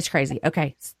crazy. It's crazy.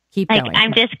 Okay. Keep like,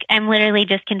 going. I'm literally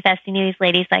just confessing to these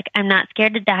ladies, like, I'm not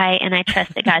scared to die, and I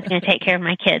trust that God's going to take care of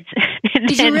my kids.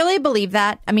 Did you really believe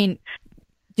that? I mean,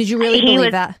 did you really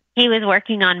believe that? He was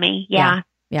working on me. Yeah.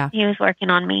 He was working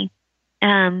on me.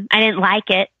 I didn't like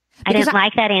it. I didn't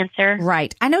like that answer.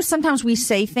 Right. I know sometimes we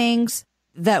say things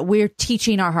that we're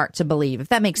teaching our heart to believe, if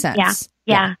that makes sense.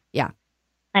 Yeah.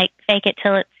 Like fake it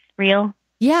till it's real.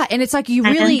 Yeah. And it's like you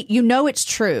really, you know it's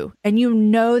true. And you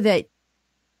know that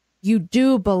you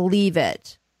do believe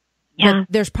it. But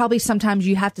there's probably sometimes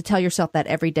you have to tell yourself that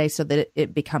every day so that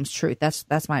it becomes truth.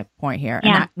 That's my point here.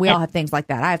 Yeah. And we all have things like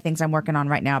that. I have things I'm working on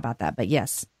right now about that, but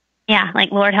yes. Yeah.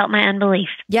 Like, Lord, help my unbelief.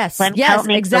 Yes. Help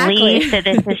me believe that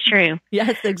this is true.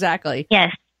 Yes, exactly.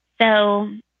 Yes. So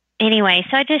anyway,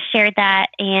 so I just shared that,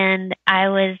 and I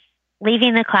was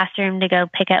leaving the classroom to go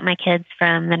pick up my kids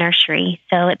from the nursery.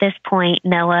 So at this point,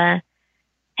 Noah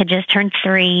had just turned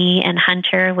 3 and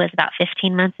Hunter was about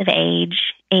 15 months of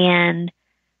age. And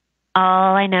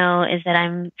all I know is that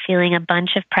I'm feeling a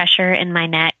bunch of pressure in my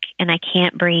neck and I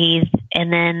can't breathe.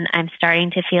 And then I'm starting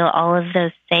to feel all of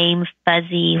those same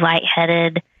fuzzy,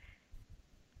 lightheaded,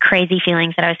 crazy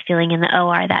feelings that I was feeling in the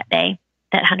OR that day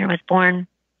that Hunter was born.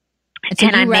 And so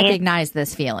you recognize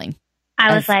this feeling.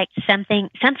 I was like, something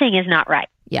is not right.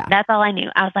 Yeah. That's all I knew.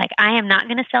 I was like, I am not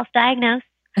going to self-diagnose.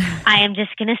 I am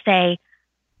just going to say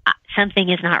something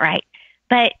is not right.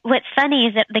 But what's funny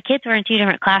is that the kids were in 2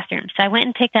 different classrooms. So I went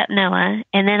and picked up Noah,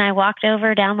 and then I walked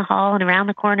over down the hall and around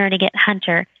the corner to get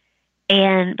Hunter.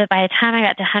 But by the time I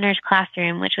got to Hunter's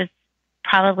classroom, which was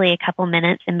probably a couple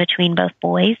minutes in between both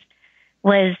boys,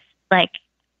 was like,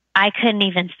 I couldn't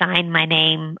even sign my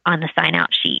name on the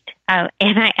sign-out sheet.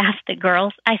 And I asked the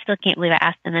girls. I still can't believe I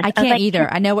asked them this. I can't either.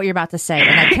 I know what you're about to say,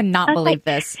 and I cannot believe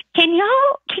this. Can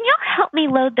y'all help me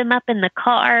load them up in the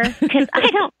car? Because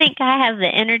I don't think I have the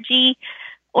energy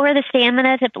or the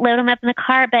stamina to load them up in the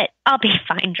car, but I'll be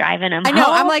fine driving them. I know.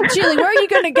 home. I'm like, Julie, where are you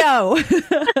going to go?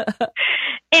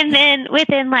 And then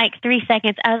within like 3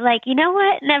 seconds, I was like, you know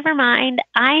what? Never mind.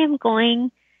 I'm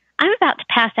about to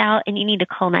pass out, and you need to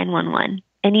call 911.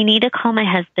 And you need to call my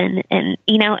husband. And,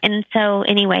 and so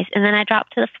anyways, and then I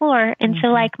dropped to the floor. And so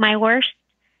like my worst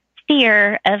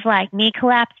fear of like me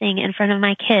collapsing in front of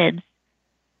my kids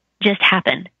just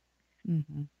happened.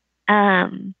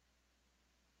 Mm-hmm.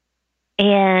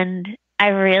 And I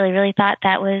really, really thought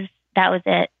that was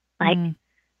it. Like,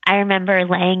 I remember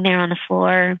laying there on the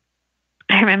floor.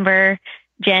 I remember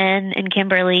Jen and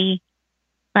Kimberly,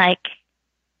 like,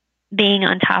 being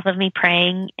on top of me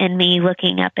praying and me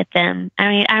looking up at them. I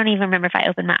mean, I don't even remember if I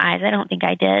opened my eyes. I don't think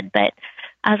I did, but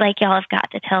I was like, y'all have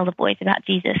got to tell the boys about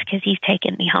Jesus because he's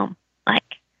taken me home. Like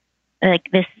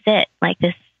this is it. Like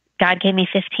this, God gave me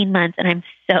 15 months and I'm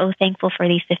so thankful for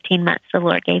these 15 months the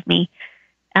Lord gave me.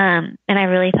 And I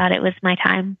really thought it was my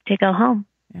time to go home.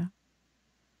 Yeah.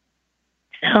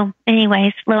 So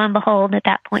anyways, lo and behold, at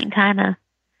that point in time, a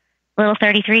little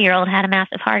 33-year-old had a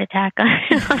massive heart attack on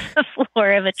the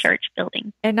floor of a church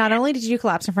building. And not only did you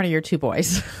collapse in front of your 2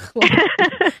 boys,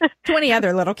 20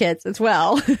 other little kids as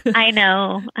well. I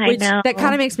know. That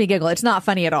kind of makes me giggle. It's not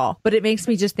funny at all, but it makes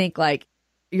me just think like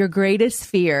your greatest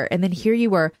fear. And then here you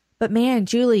were. But man,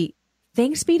 Julie,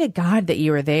 thanks be to God that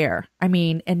you were there. I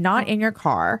mean, and not in your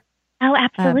car. Oh,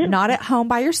 absolutely. Not at home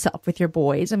by yourself with your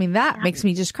boys. I mean, that makes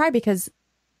me just cry because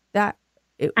it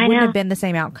wouldn't have been the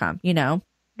same outcome, No,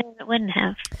 it wouldn't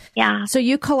have. Yeah. So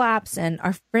you collapse, and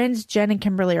our friends Jen and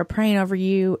Kimberly are praying over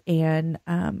you, and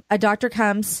a doctor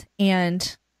comes,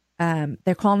 and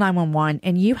they're calling 911,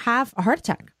 and you have a heart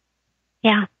attack.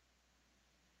 Yeah.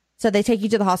 So they take you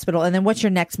to the hospital, and then what's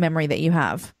your next memory that you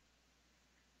have?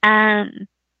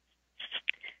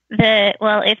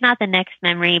 It's not the next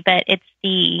memory, but it's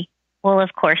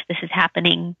of course this is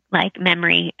happening, like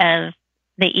memory of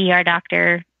the ER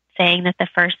doctor saying that the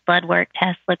first blood work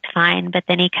test looked fine, but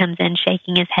then he comes in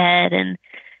shaking his head and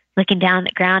looking down at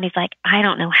the ground. He's like, I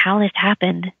don't know how this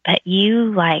happened, but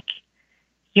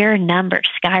your numbers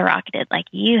skyrocketed. Like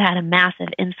you had a massive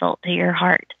insult to your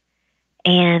heart,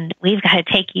 and we've got to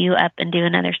take you up and do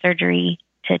another surgery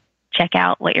to check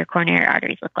out what your coronary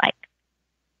arteries look like.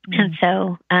 Mm-hmm. And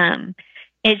so,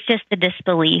 it's just the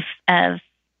disbelief of,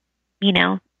 you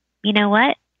know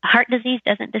what? Heart disease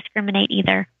doesn't discriminate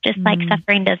either. Just like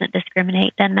suffering doesn't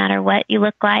discriminate. Doesn't matter what you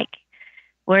look like,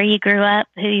 where you grew up,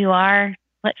 who you are,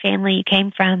 what family you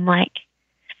came from. Like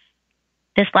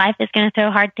this life is going to throw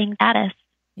hard things at us.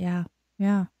 Yeah.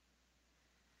 Yeah.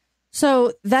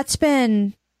 So that's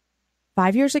been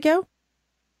 5 years ago?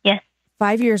 Yes.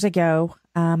 5 years ago.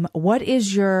 What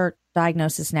is your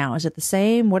diagnosis now? Is it the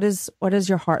same? What does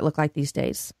your heart look like these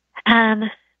days? My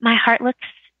heart looks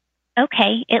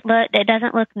okay. It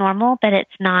doesn't look normal, but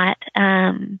it's not,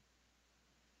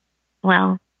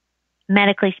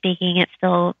 medically speaking, it's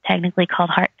still technically called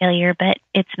heart failure, but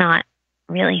it's not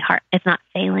really it's not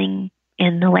failing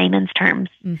in the layman's terms.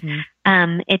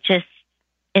 Mm-hmm.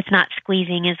 It's not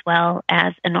squeezing as well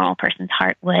as a normal person's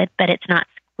heart would, but it's not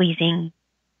squeezing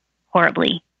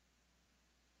horribly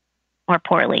or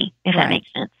poorly, if that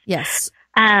makes sense. Yes.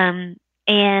 And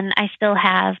I still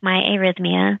have my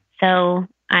arrhythmia, so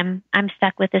I'm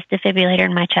stuck with this defibrillator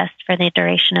in my chest for the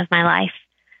duration of my life.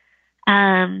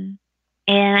 And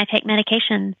I take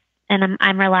medications, and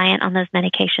I'm reliant on those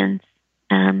medications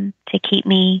to keep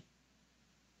me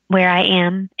where I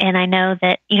am. And I know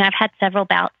that, I've had several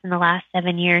bouts in the last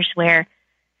 7 years where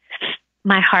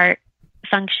my heart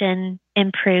function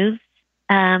improves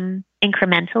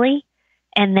incrementally.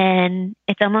 And then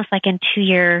it's almost like in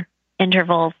 2-year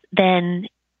intervals, then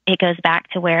it goes back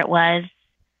to where it was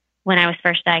when I was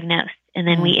first diagnosed. And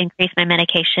then we increase my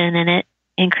medication, and it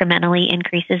incrementally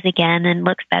increases again and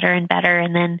looks better and better.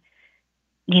 And then,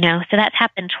 so that's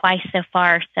happened twice so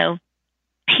far. So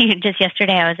just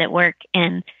yesterday I was at work,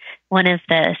 and one of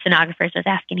the sonographers was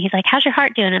asking, he's like, "How's your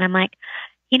heart doing?" And I'm like,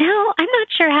 I'm not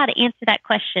sure how to answer that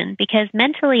question, because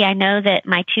mentally I know that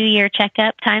my 2-year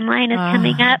checkup timeline is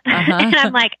coming up. And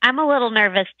I'm like, I'm a little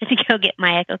nervous to go get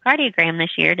my echocardiogram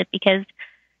this year, because,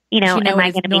 am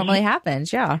I going to normally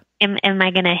happens? Yeah. Am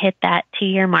I going to hit that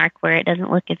 2-year mark where it doesn't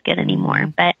look as good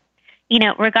anymore? But,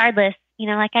 regardless,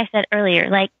 like I said earlier,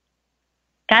 like,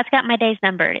 God's got my days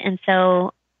numbered. And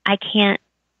so I can't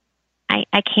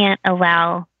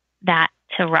allow that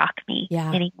to rock me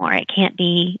anymore. It can't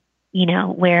be,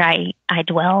 where I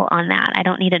dwell on that. I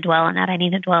don't need to dwell on that. I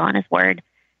need to dwell on His word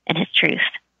and His truth.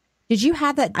 Did you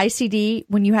have that ICD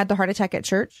when you had the heart attack at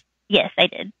church? Yes, I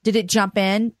did. Did it jump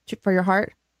in for your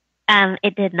heart?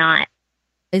 It did not.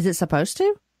 Is it supposed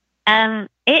to?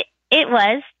 It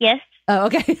was, yes. Oh,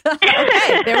 okay.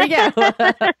 Okay, there we go.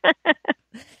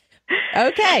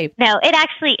 Okay. No,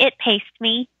 it paced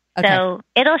me. Okay. So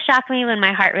it'll shock me when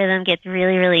my heart rhythm gets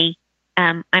really, really,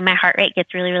 my heart rate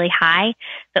gets really, really high.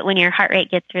 But when your heart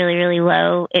rate gets really, really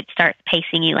low, it starts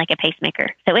pacing you like a pacemaker.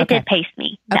 So it did pace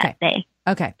me that day.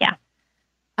 Okay. Yeah.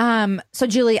 So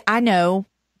Julie, I know,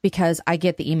 because I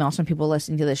get the emails from people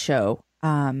listening to this show.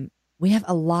 We have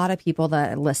a lot of people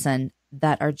that listen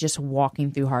that are just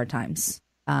walking through hard times,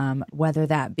 whether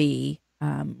that be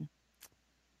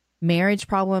marriage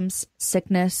problems,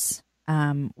 sickness,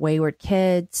 wayward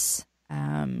kids,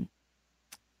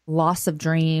 loss of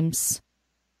dreams,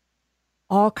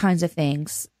 all kinds of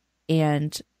things.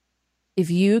 And if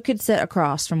you could sit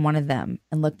across from one of them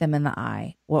and look them in the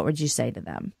eye, what would you say to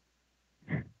them?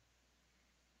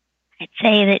 I'd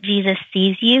say that Jesus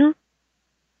sees you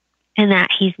and that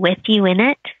He's with you in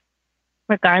it,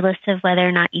 regardless of whether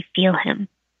or not you feel Him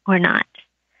or not.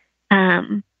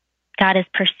 God is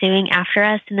pursuing after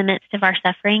us in the midst of our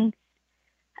suffering,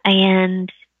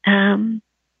 and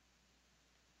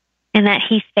that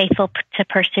He's faithful to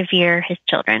persevere His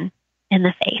children in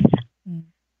the faith.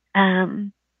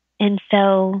 And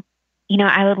so,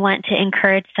 I would want to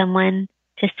encourage someone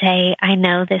to say, I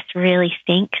know this really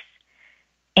stinks,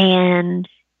 and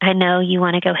I know you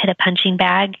want to go hit a punching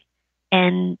bag,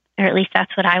 or at least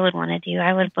that's what I would want to do.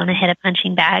 I would want to hit a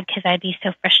punching bag because I'd be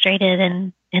so frustrated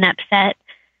and upset.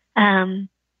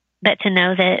 But to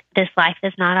know that this life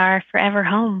is not our forever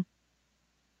home,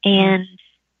 and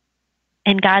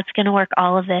God's going to work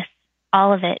all of this,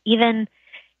 all of it, even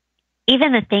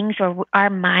the things where our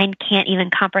mind can't even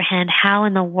comprehend. How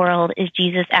in the world is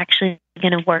Jesus actually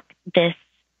going to work this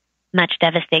much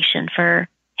devastation for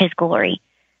His glory?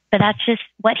 But that's just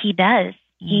what He does.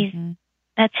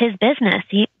 That's His business.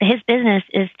 His business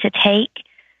is to take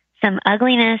some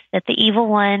ugliness that the evil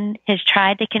one has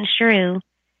tried to construe,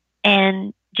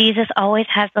 and Jesus always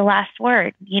has the last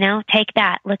word. Take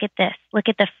that. Look at this. Look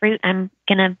at the fruit I'm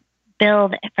going to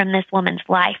build from this woman's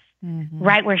life,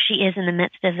 right where she is in the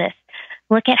midst of this.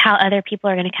 Look at how other people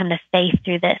are going to come to faith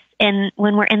through this. And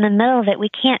when we're in the middle of it, we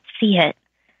can't see it.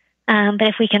 But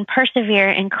if we can persevere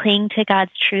and cling to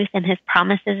God's truth and His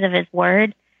promises of His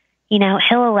word,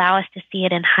 He'll allow us to see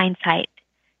it in hindsight.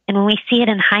 And when we see it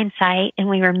in hindsight and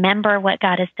we remember what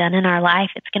God has done in our life,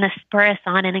 it's going to spur us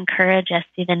on and encourage us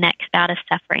through the next bout of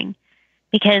suffering.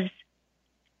 Because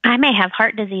I may have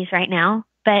heart disease right now,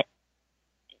 but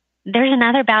there's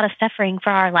another bout of suffering for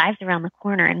our lives around the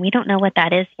corner, and we don't know what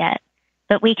that is yet.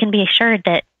 But we can be assured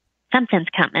that something's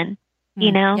coming.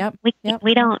 We don't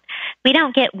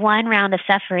get one round of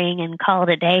suffering and call it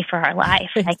a day for our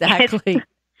life. Exactly.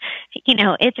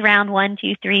 It's round 1,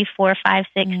 2, 3, 4, 5,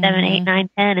 6, 7, 8, 9,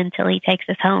 10 until He takes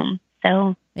us home.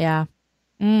 So yeah.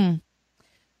 Did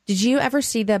you ever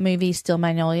see the movie Steel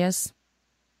Magnolias?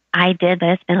 I did, but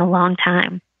it's been a long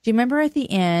time. Do you remember at the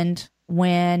end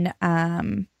when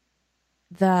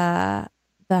the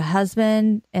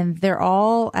husband, and they're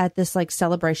all at this like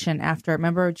celebration after,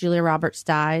 remember Julia Roberts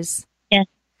dies? Yes.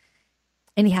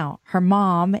 Anyhow, her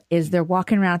mom they're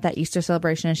walking around at that Easter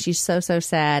celebration, and she's so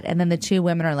sad. And then the two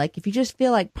women are like, if you just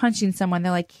feel like punching someone,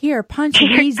 they're like, here, punch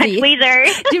Weezy. Punch Weezer.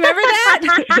 Do you remember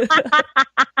that?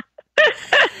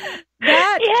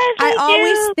 Yes, I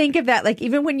always do. think of that. Like,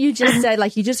 even when you just said,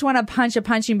 like, you just want to punch a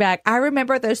punching bag. I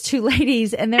remember those two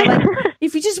ladies, and they're like,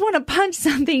 if you just want to punch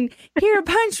something, here,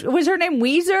 punch. Was her name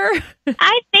Weezer?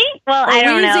 I think, well, Or I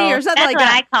don't Wheezy know. or something That's like what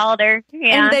that. I called her.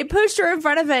 Yeah. And they pushed her in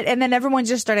front of it, and then everyone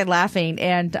just started laughing.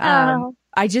 And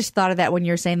I just thought of that when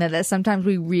you're saying that sometimes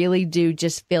we really do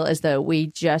just feel as though we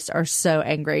just are so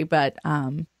angry. But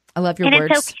I love your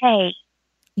words. It's okay.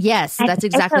 Yes, that's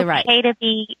exactly right. It's okay to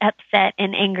be upset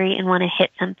and angry and want to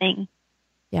hit something.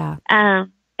 Yeah. As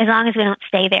long as we don't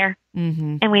stay there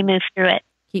and we move through it.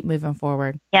 Keep moving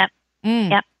forward. Yep.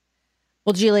 Yep.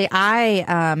 Well, Julie,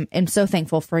 I am so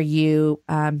thankful for you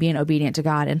being obedient to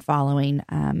God and following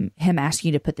Him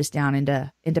asking you to put this down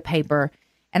into paper.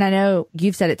 And I know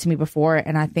you've said it to me before,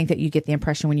 and I think that you get the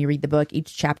impression when you read the book,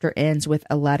 each chapter ends with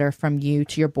a letter from you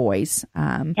to your boys.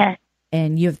 Yes.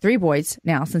 And you have 3 boys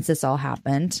now since this all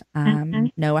happened.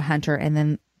 Noah, Hunter, and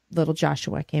then little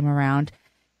Joshua came around.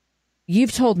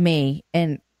 You've told me,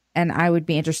 and I would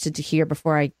be interested to hear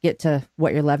before I get to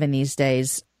what you're loving these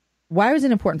days, why was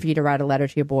it important for you to write a letter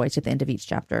to your boys at the end of each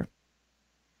chapter?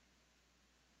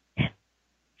 Because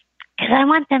I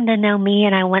want them to know me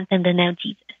and I want them to know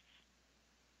Jesus.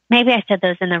 Maybe I said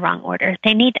those in the wrong order.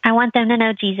 I want them to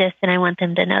know Jesus and I want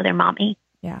them to know their mommy.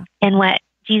 Yeah. And what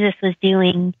Jesus was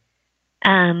doing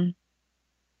in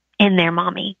their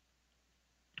mommy.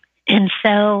 And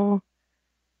so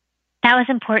that was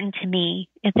important to me.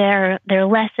 They're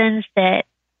lessons that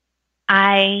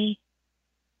I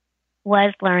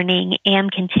was learning,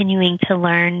 am continuing to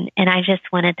learn, and I just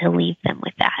wanted to leave them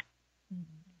with that.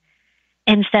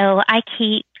 And so I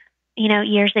keep,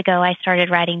 years ago I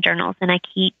started writing journals, and I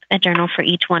keep a journal for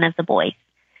each one of the boys.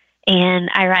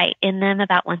 And I write in them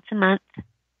about once a month.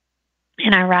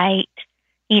 And I write,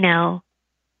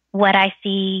 what I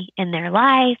see in their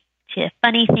life, to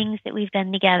funny things that we've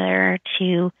done together,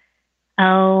 to,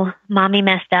 oh, mommy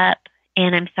messed up,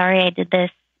 and I'm sorry I did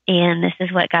this, and this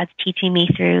is what God's teaching me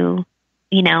through,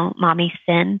 mommy's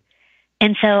sin.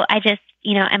 And so I just,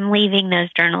 I'm leaving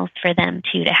those journals for them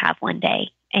too to have one day.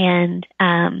 And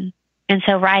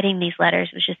so writing these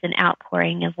letters was just an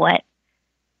outpouring of what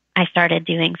I started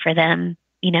doing for them,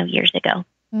 years ago.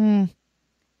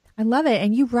 I love it.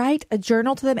 And you write a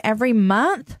journal to them every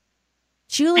month?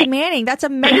 Julie Manning, that's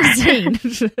amazing.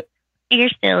 You're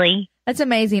silly. That's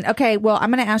amazing. Okay, well, I'm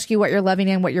going to ask you what you're loving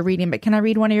and what you're reading, but can I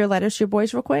read one of your letters to your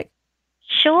boys real quick?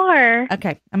 Sure.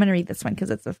 Okay, I'm going to read this one because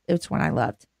it's one I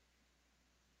loved.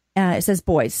 It says,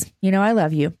 boys, I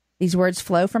love you. These words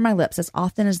flow from my lips as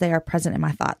often as they are present in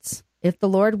my thoughts. If the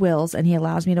Lord wills and He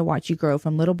allows me to watch you grow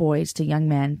from little boys to young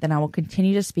men, then I will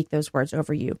continue to speak those words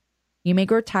over you. You may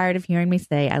grow tired of hearing me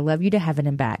say, I love you to heaven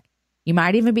and back. You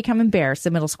might even become embarrassed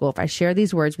in middle school if I share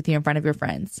these words with you in front of your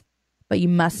friends. But you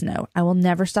must know, I will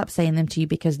never stop saying them to you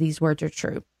because these words are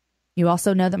true. You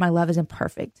also know that my love is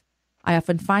imperfect. I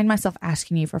often find myself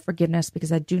asking you for forgiveness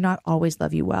because I do not always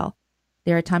love you well.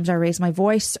 There are times I raise my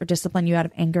voice or discipline you out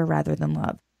of anger rather than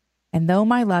love. And though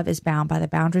my love is bound by the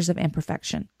boundaries of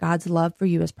imperfection, God's love for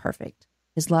you is perfect.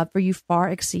 His love for you far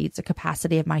exceeds the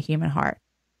capacity of my human heart.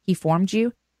 He formed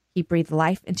you. He breathed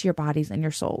life into your bodies and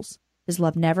your souls. His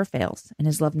love never fails, and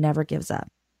His love never gives up.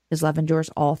 His love endures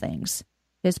all things.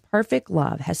 His perfect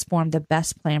love has formed the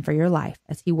best plan for your life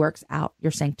as He works out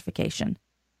your sanctification.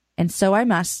 And so I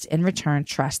must, in return,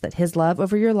 trust that His love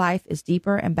over your life is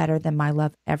deeper and better than my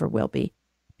love ever will be,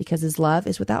 because His love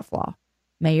is without flaw.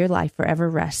 May your life forever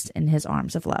rest in His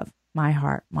arms of love. My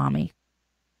heart, Mommy.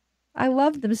 I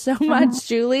love them so much,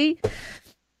 Julie.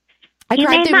 You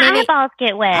made my eyeballs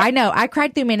get wet. I know. I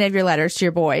cried through many of your letters to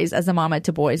your boys as a mama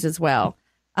to boys as well.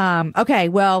 Okay,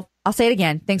 well, I'll say it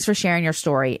again. Thanks for sharing your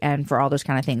story and for all those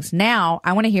kind of things. Now,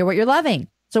 I want to hear what you're loving.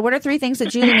 So what are 3 things that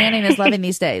Julie Manning is loving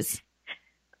these days?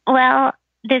 Well,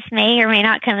 this may or may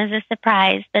not come as a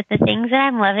surprise, but the things that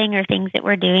I'm loving are things that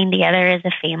we're doing together as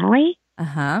a family.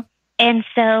 Uh-huh. And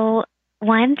so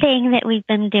one thing that we've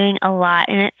been doing a lot,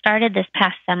 and it started this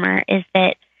past summer, is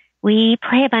that we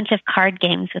play a bunch of card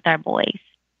games with our boys.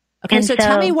 Okay, and so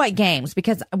tell me what games,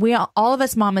 because all of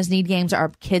us mamas need games our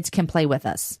kids can play with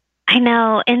us. I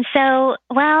know. And so,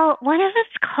 one of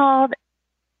us called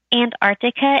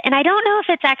Antarctica, and I don't know if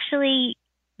it's actually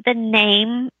the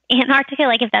name Antarctica,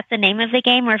 like if that's the name of the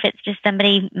game or if it's just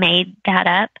somebody made that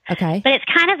up. Okay. But it's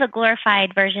kind of a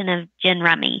glorified version of gin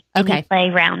rummy. Okay. We play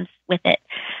rounds with it.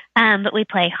 But we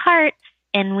play hearts,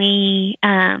 and we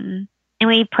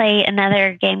play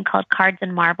another game called Cards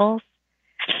and Marbles,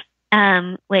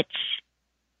 which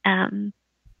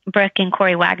Brooke and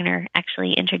Corey Wagner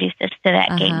actually introduced us to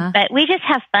that game. But we just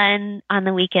have fun on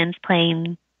the weekends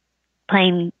playing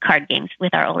card games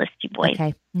with our oldest 2 boys.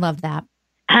 Okay, love that.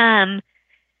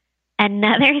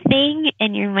 Another thing,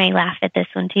 and you may laugh at this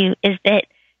one too, is that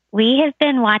we have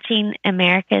been watching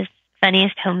America's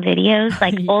Funniest Home Videos,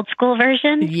 like old school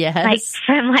versions, Yes. like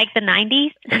from like the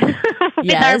 90s with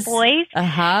Yes. our boys.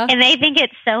 Uh-huh. And they think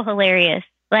it's so hilarious.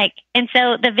 Like, and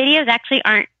so the videos actually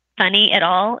aren't funny at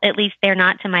all. At least they're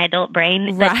not to my adult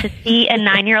brain. Right. But to see a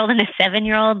 9-year-old and a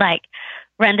 7-year-old like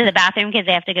run to the bathroom because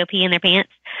they have to go pee in their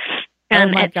pants. Oh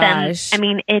my gosh. I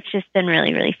mean, it's just been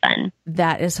really, really fun.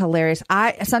 That is hilarious.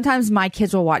 Sometimes my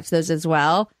kids will watch those as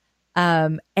well.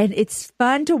 And it's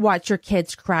fun to watch your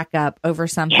kids crack up over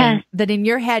something Yes. that in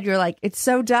your head you're like, it's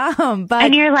so dumb. But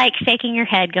And you're like shaking your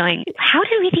head going, how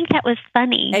did we think that was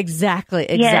funny? exactly.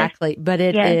 But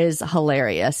it is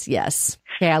hilarious. Yes.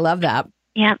 Okay, I love that.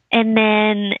 Yeah. And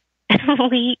then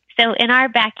so in our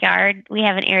backyard, we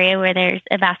have an area where there's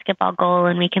a basketball goal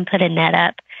and we can put a net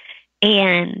up.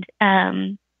 And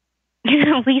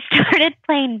we started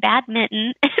playing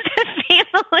badminton as a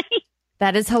family.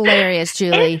 That is hilarious,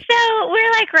 Julie. And so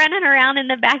we're like running around in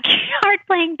the backyard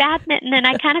playing badminton. And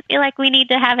I kind of feel like we need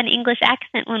to have an English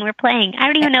accent when we're playing. I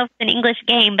don't even know if it's an English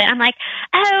game, but I'm like,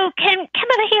 oh, come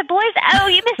over here, boys. Oh,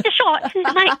 you missed a shot.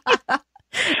 And, like,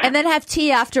 And then have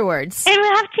tea afterwards. and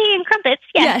we'll have tea and crumpets.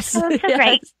 Yes. Oh, that's so Yes.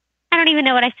 great. I don't even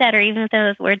know what I said or even if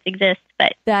those words exist.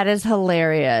 But That is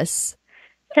hilarious.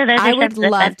 so those I are would some of the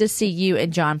love fun- to see you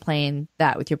and John playing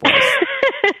that with your boys.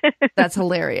 That's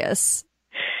hilarious.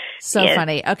 So Yes.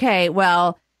 funny. Okay,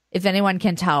 well, if anyone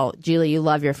can tell, Julie, you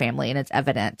love your family, and it's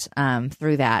evident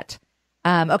through that.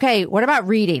 Okay, what about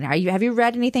reading? Have you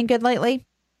read anything good lately?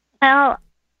 Well,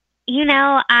 you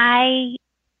know, and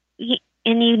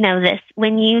you know this,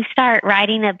 when you start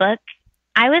writing a book,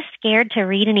 I was scared to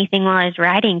read anything while I was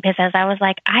writing because I was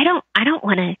like, I don't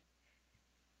want to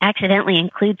accidentally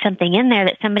include something in there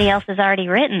that somebody else has already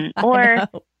written, I or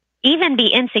know. even be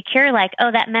insecure, like,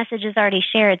 oh, that message is already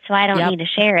shared, so I don't Yep. need to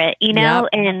share it, you know?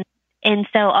 Yep. And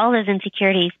so all those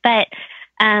insecurities. But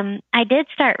I did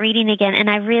start reading again, and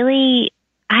I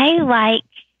like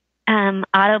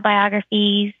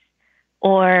autobiographies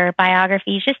or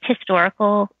biographies, just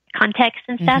historical context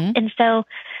and stuff. Mhm. And so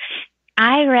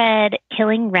I read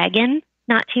Killing Reagan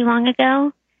not too long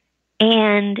ago,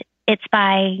 and it's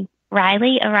by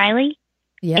Riley O'Reilly.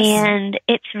 Yes. And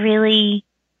it's really,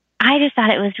 I just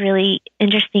thought it was really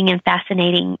interesting and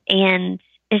fascinating. And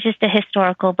it's just a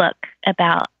historical book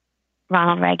about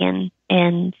Ronald Reagan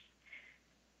and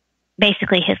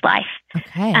basically his life.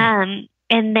 Okay.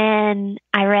 And then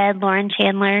I read Lauren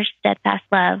Chandler's Steadfast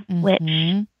Love, which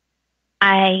Mhm.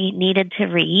 I needed to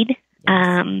read.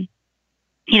 Yes.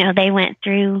 You know, they went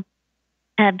through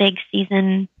a big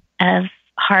season of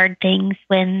hard things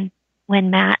when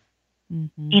Matt, Mhm.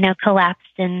 you know,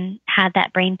 collapsed and had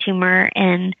that brain tumor,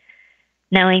 and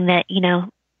knowing that, you know,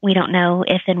 we don't know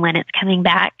if and when it's coming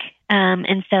back.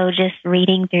 And so just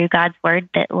reading through God's word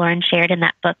that Lauren shared in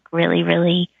that book really,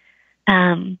 really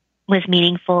was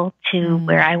meaningful to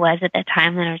where I was at the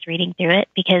time that I was reading through it.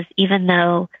 Because even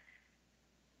though,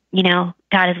 you know,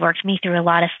 God has worked me through a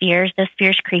lot of fears, those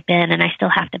fears creep in and I still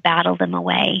have to battle them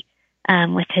away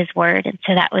with his word. And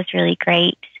so that was really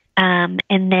great. And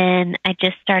then I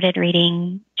just started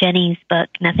reading Jenny's book,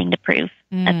 Nothing to Prove.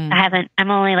 I'm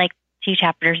only like 2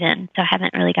 chapters in, so I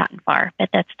haven't really gotten far, but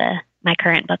that's my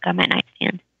current book on my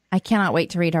nightstand. I cannot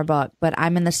wait to read her book, but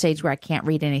I'm in the stage where I can't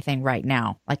read anything right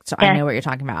now. Like, so Yeah. I know what you're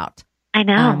talking about. I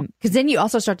know. Because then you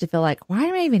also start to feel like, why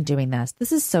am I even doing this?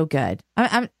 This is so good.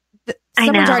 I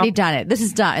Someone's know. already done it. This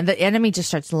is done. And the enemy just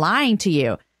starts lying to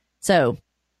you. So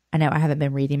I know I haven't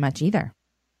been reading much either.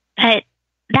 But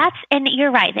and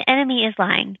you're right, the enemy is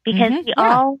lying because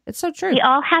It's so true. we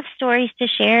all have stories to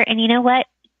share. And you know what?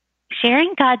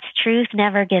 Sharing God's truth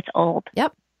never gets old.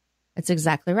 Yep. That's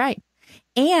exactly right.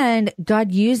 And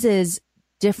God uses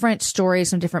different stories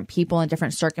from different people and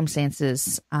different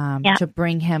circumstances to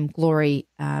bring him glory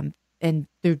and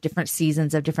through different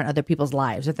seasons of different other people's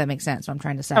lives, if that makes sense, what I'm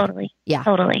trying to say. Totally. Yeah.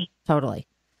 Totally.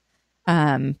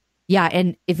 Yeah.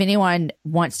 And if anyone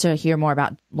wants to hear more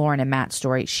about Lauren and Matt's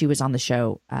story, she was on the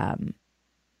show,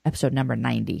 episode number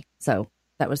 90. So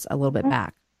that was a little bit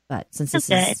back. But since this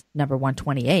is number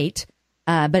 128,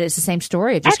 but it's the same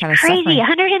story. It just kind of crazy. suffering.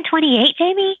 128,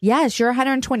 Jamie? Yes, you're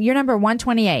 120. You're number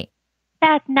 128.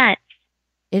 That's nuts.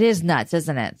 It is nuts,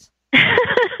 isn't it?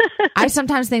 I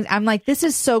sometimes think, I'm like, this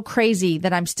is so crazy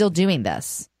that I'm still doing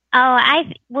this. Oh,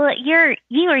 you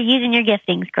are using your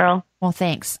giftings, girl. Well,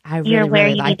 thanks. I You're where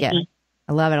really you like need to it. be.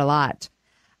 I love it a lot.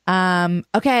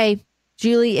 Okay,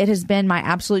 Julie, it has been my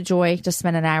absolute joy to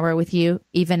spend an hour with you,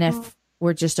 even if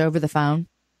we're just over the phone.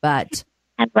 But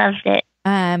I loved it.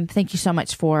 thank you so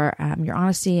much for your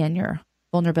honesty and your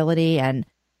vulnerability. And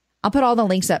I'll put all the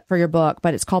links up for your book,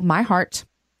 but it's called My Heart,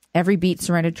 Every Beat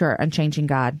Surrendered to Our Unchanging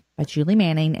God by Julie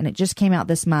Manning. And it just came out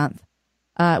this month,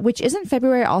 which isn't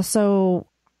February also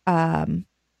Heart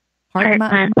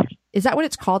Month? Is that what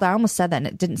it's called? I almost said that and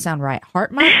it didn't sound right.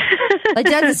 Heart Month? It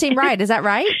doesn't seem right. Is that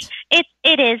right? It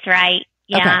is right.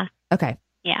 Yeah. Okay.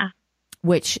 Yeah.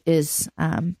 Which is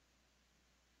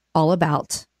all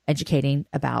about educating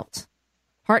about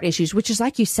heart issues, which is,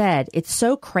 like you said, it's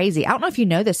so crazy. I don't know if you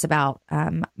know this about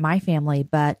my family,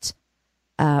 but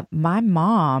my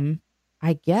mom,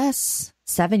 I guess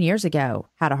 7 years ago,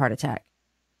 had a heart attack.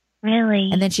 Really?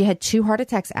 And then she had 2 heart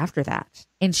attacks after that.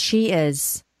 And she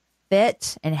is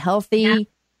fit and healthy,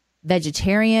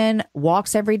 vegetarian,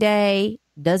 walks every day,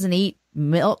 doesn't eat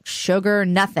milk, sugar,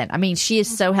 nothing. I mean, she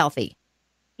is so healthy.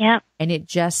 Yep. And it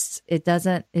just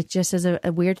is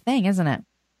a weird thing, isn't it?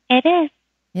 It is.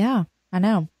 Yeah, I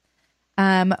know.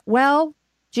 Well,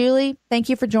 Julie, thank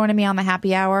you for joining me on the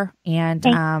happy hour. And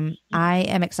I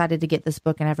am excited to get this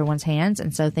book in everyone's hands.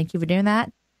 And so thank you for doing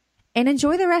that. And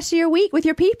enjoy the rest of your week with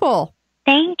your people.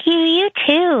 Thank you. You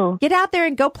too. Get out there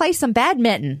and go play some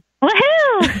badminton. Woohoo!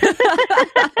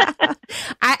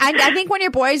 I think one of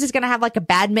your boys is going to have like a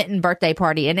badminton birthday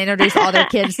party and introduce all their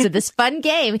kids to this fun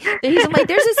game. He's like,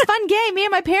 there's this fun game me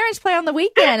and my parents play on the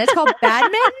weekend. It's called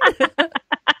badminton.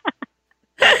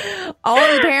 All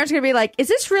of the parents are going to be like, is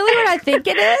this really what I think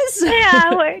it is?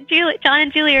 Yeah, John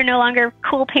and Julie are no longer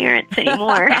cool parents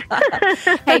anymore.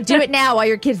 Hey, do it now while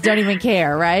your kids don't even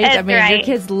care, right? That's right. Your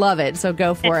kids love it, so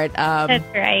go for it. That's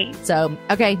right. So,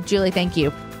 okay, Julie, thank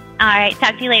you. All right,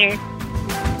 talk to you later.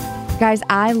 Guys,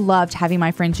 I loved having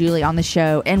my friend Julie on the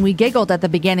show, and we giggled at the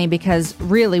beginning because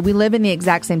really we live in the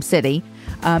exact same city,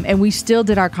 and we still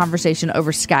did our conversation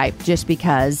over Skype just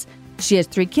because she has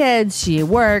 3 kids, she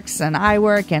works, and I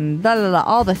work, and blah, blah, blah,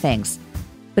 all the things.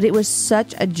 But it was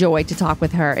such a joy to talk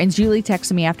with her, and Julie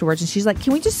texted me afterwards, and she's like,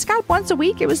 can we just Skype once a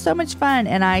week? It was so much fun,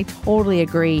 and I totally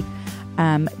agree.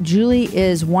 Julie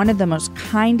is one of the most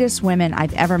kindest women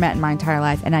I've ever met in my entire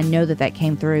life, and I know that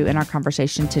came through in our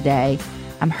conversation today.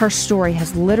 Her story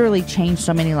has literally changed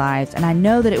so many lives, and I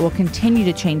know that it will continue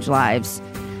to change lives.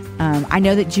 I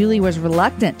know that Julie was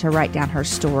reluctant to write down her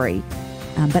story,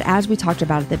 but as we talked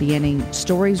about at the beginning,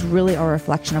 stories really are a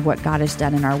reflection of what God has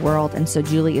done in our world, and so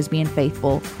Julie is being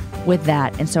faithful with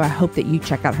that, and so I hope that you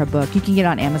check out her book. You can get it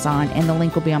on Amazon, and the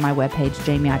link will be on my webpage,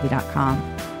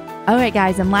 jamieivey.com. All right,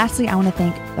 guys, and lastly, I want to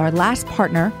thank our last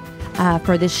partner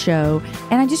for this show,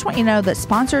 and I just want you to know that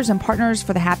sponsors and partners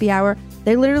for the happy hour,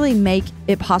 they literally make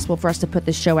it possible for us to put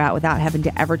this show out without having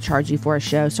to ever charge you for a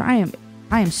show. So I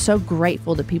am so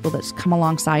grateful to people that's come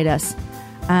alongside us.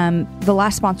 The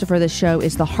last sponsor for this show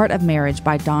is The Heart of Marriage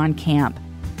by Don Camp,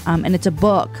 and it's a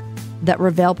book that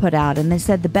Revell put out, and they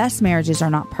said the best marriages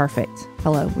are not perfect.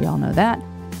 Hello, we all know that.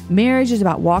 Marriage is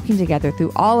about walking together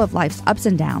through all of life's ups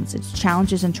and downs, its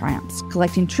challenges and triumphs.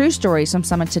 Collecting true stories from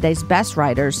some of today's best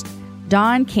writers,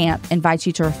 Don Camp invites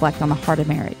you to reflect on the heart of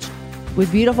marriage. With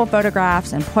beautiful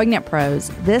photographs and poignant prose,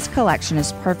 this collection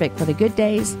is perfect for the good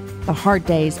days, the hard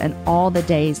days, and all the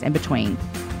days in between.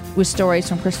 With stories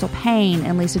from Crystal Payne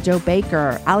and Lisa Jo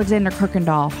Baker, Alexander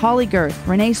Kirkendall, Holly Girth,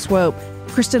 Renee Swope,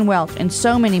 Kristen Welch, and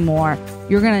so many more,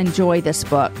 you're going to enjoy this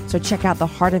book. So check out The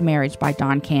Heart of Marriage by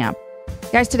Don Camp.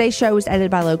 Guys, today's show was edited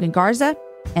by Logan Garza,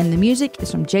 and the music is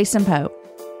from Jason Poe.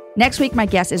 Next week, my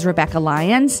guest is Rebecca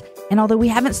Lyons, and although we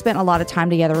haven't spent a lot of time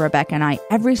together, Rebecca and I,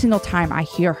 every single time I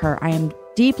hear her, I am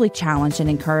deeply challenged and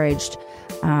encouraged.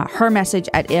 Her message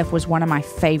at IF was one of my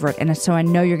favorite, and so I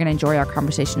know you're going to enjoy our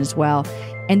conversation as well.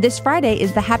 And this Friday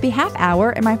is the Happy Half Hour,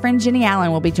 and my friend Jenny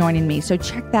Allen will be joining me, so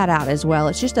check that out as well.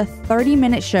 It's just a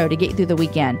 30-minute show to get you through the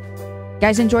weekend.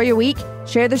 Guys, enjoy your week.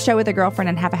 Share the show with a girlfriend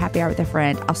and have a happy hour with a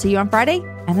friend. I'll see you on Friday,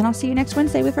 and then I'll see you next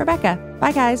Wednesday with Rebecca.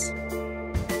 Bye, guys.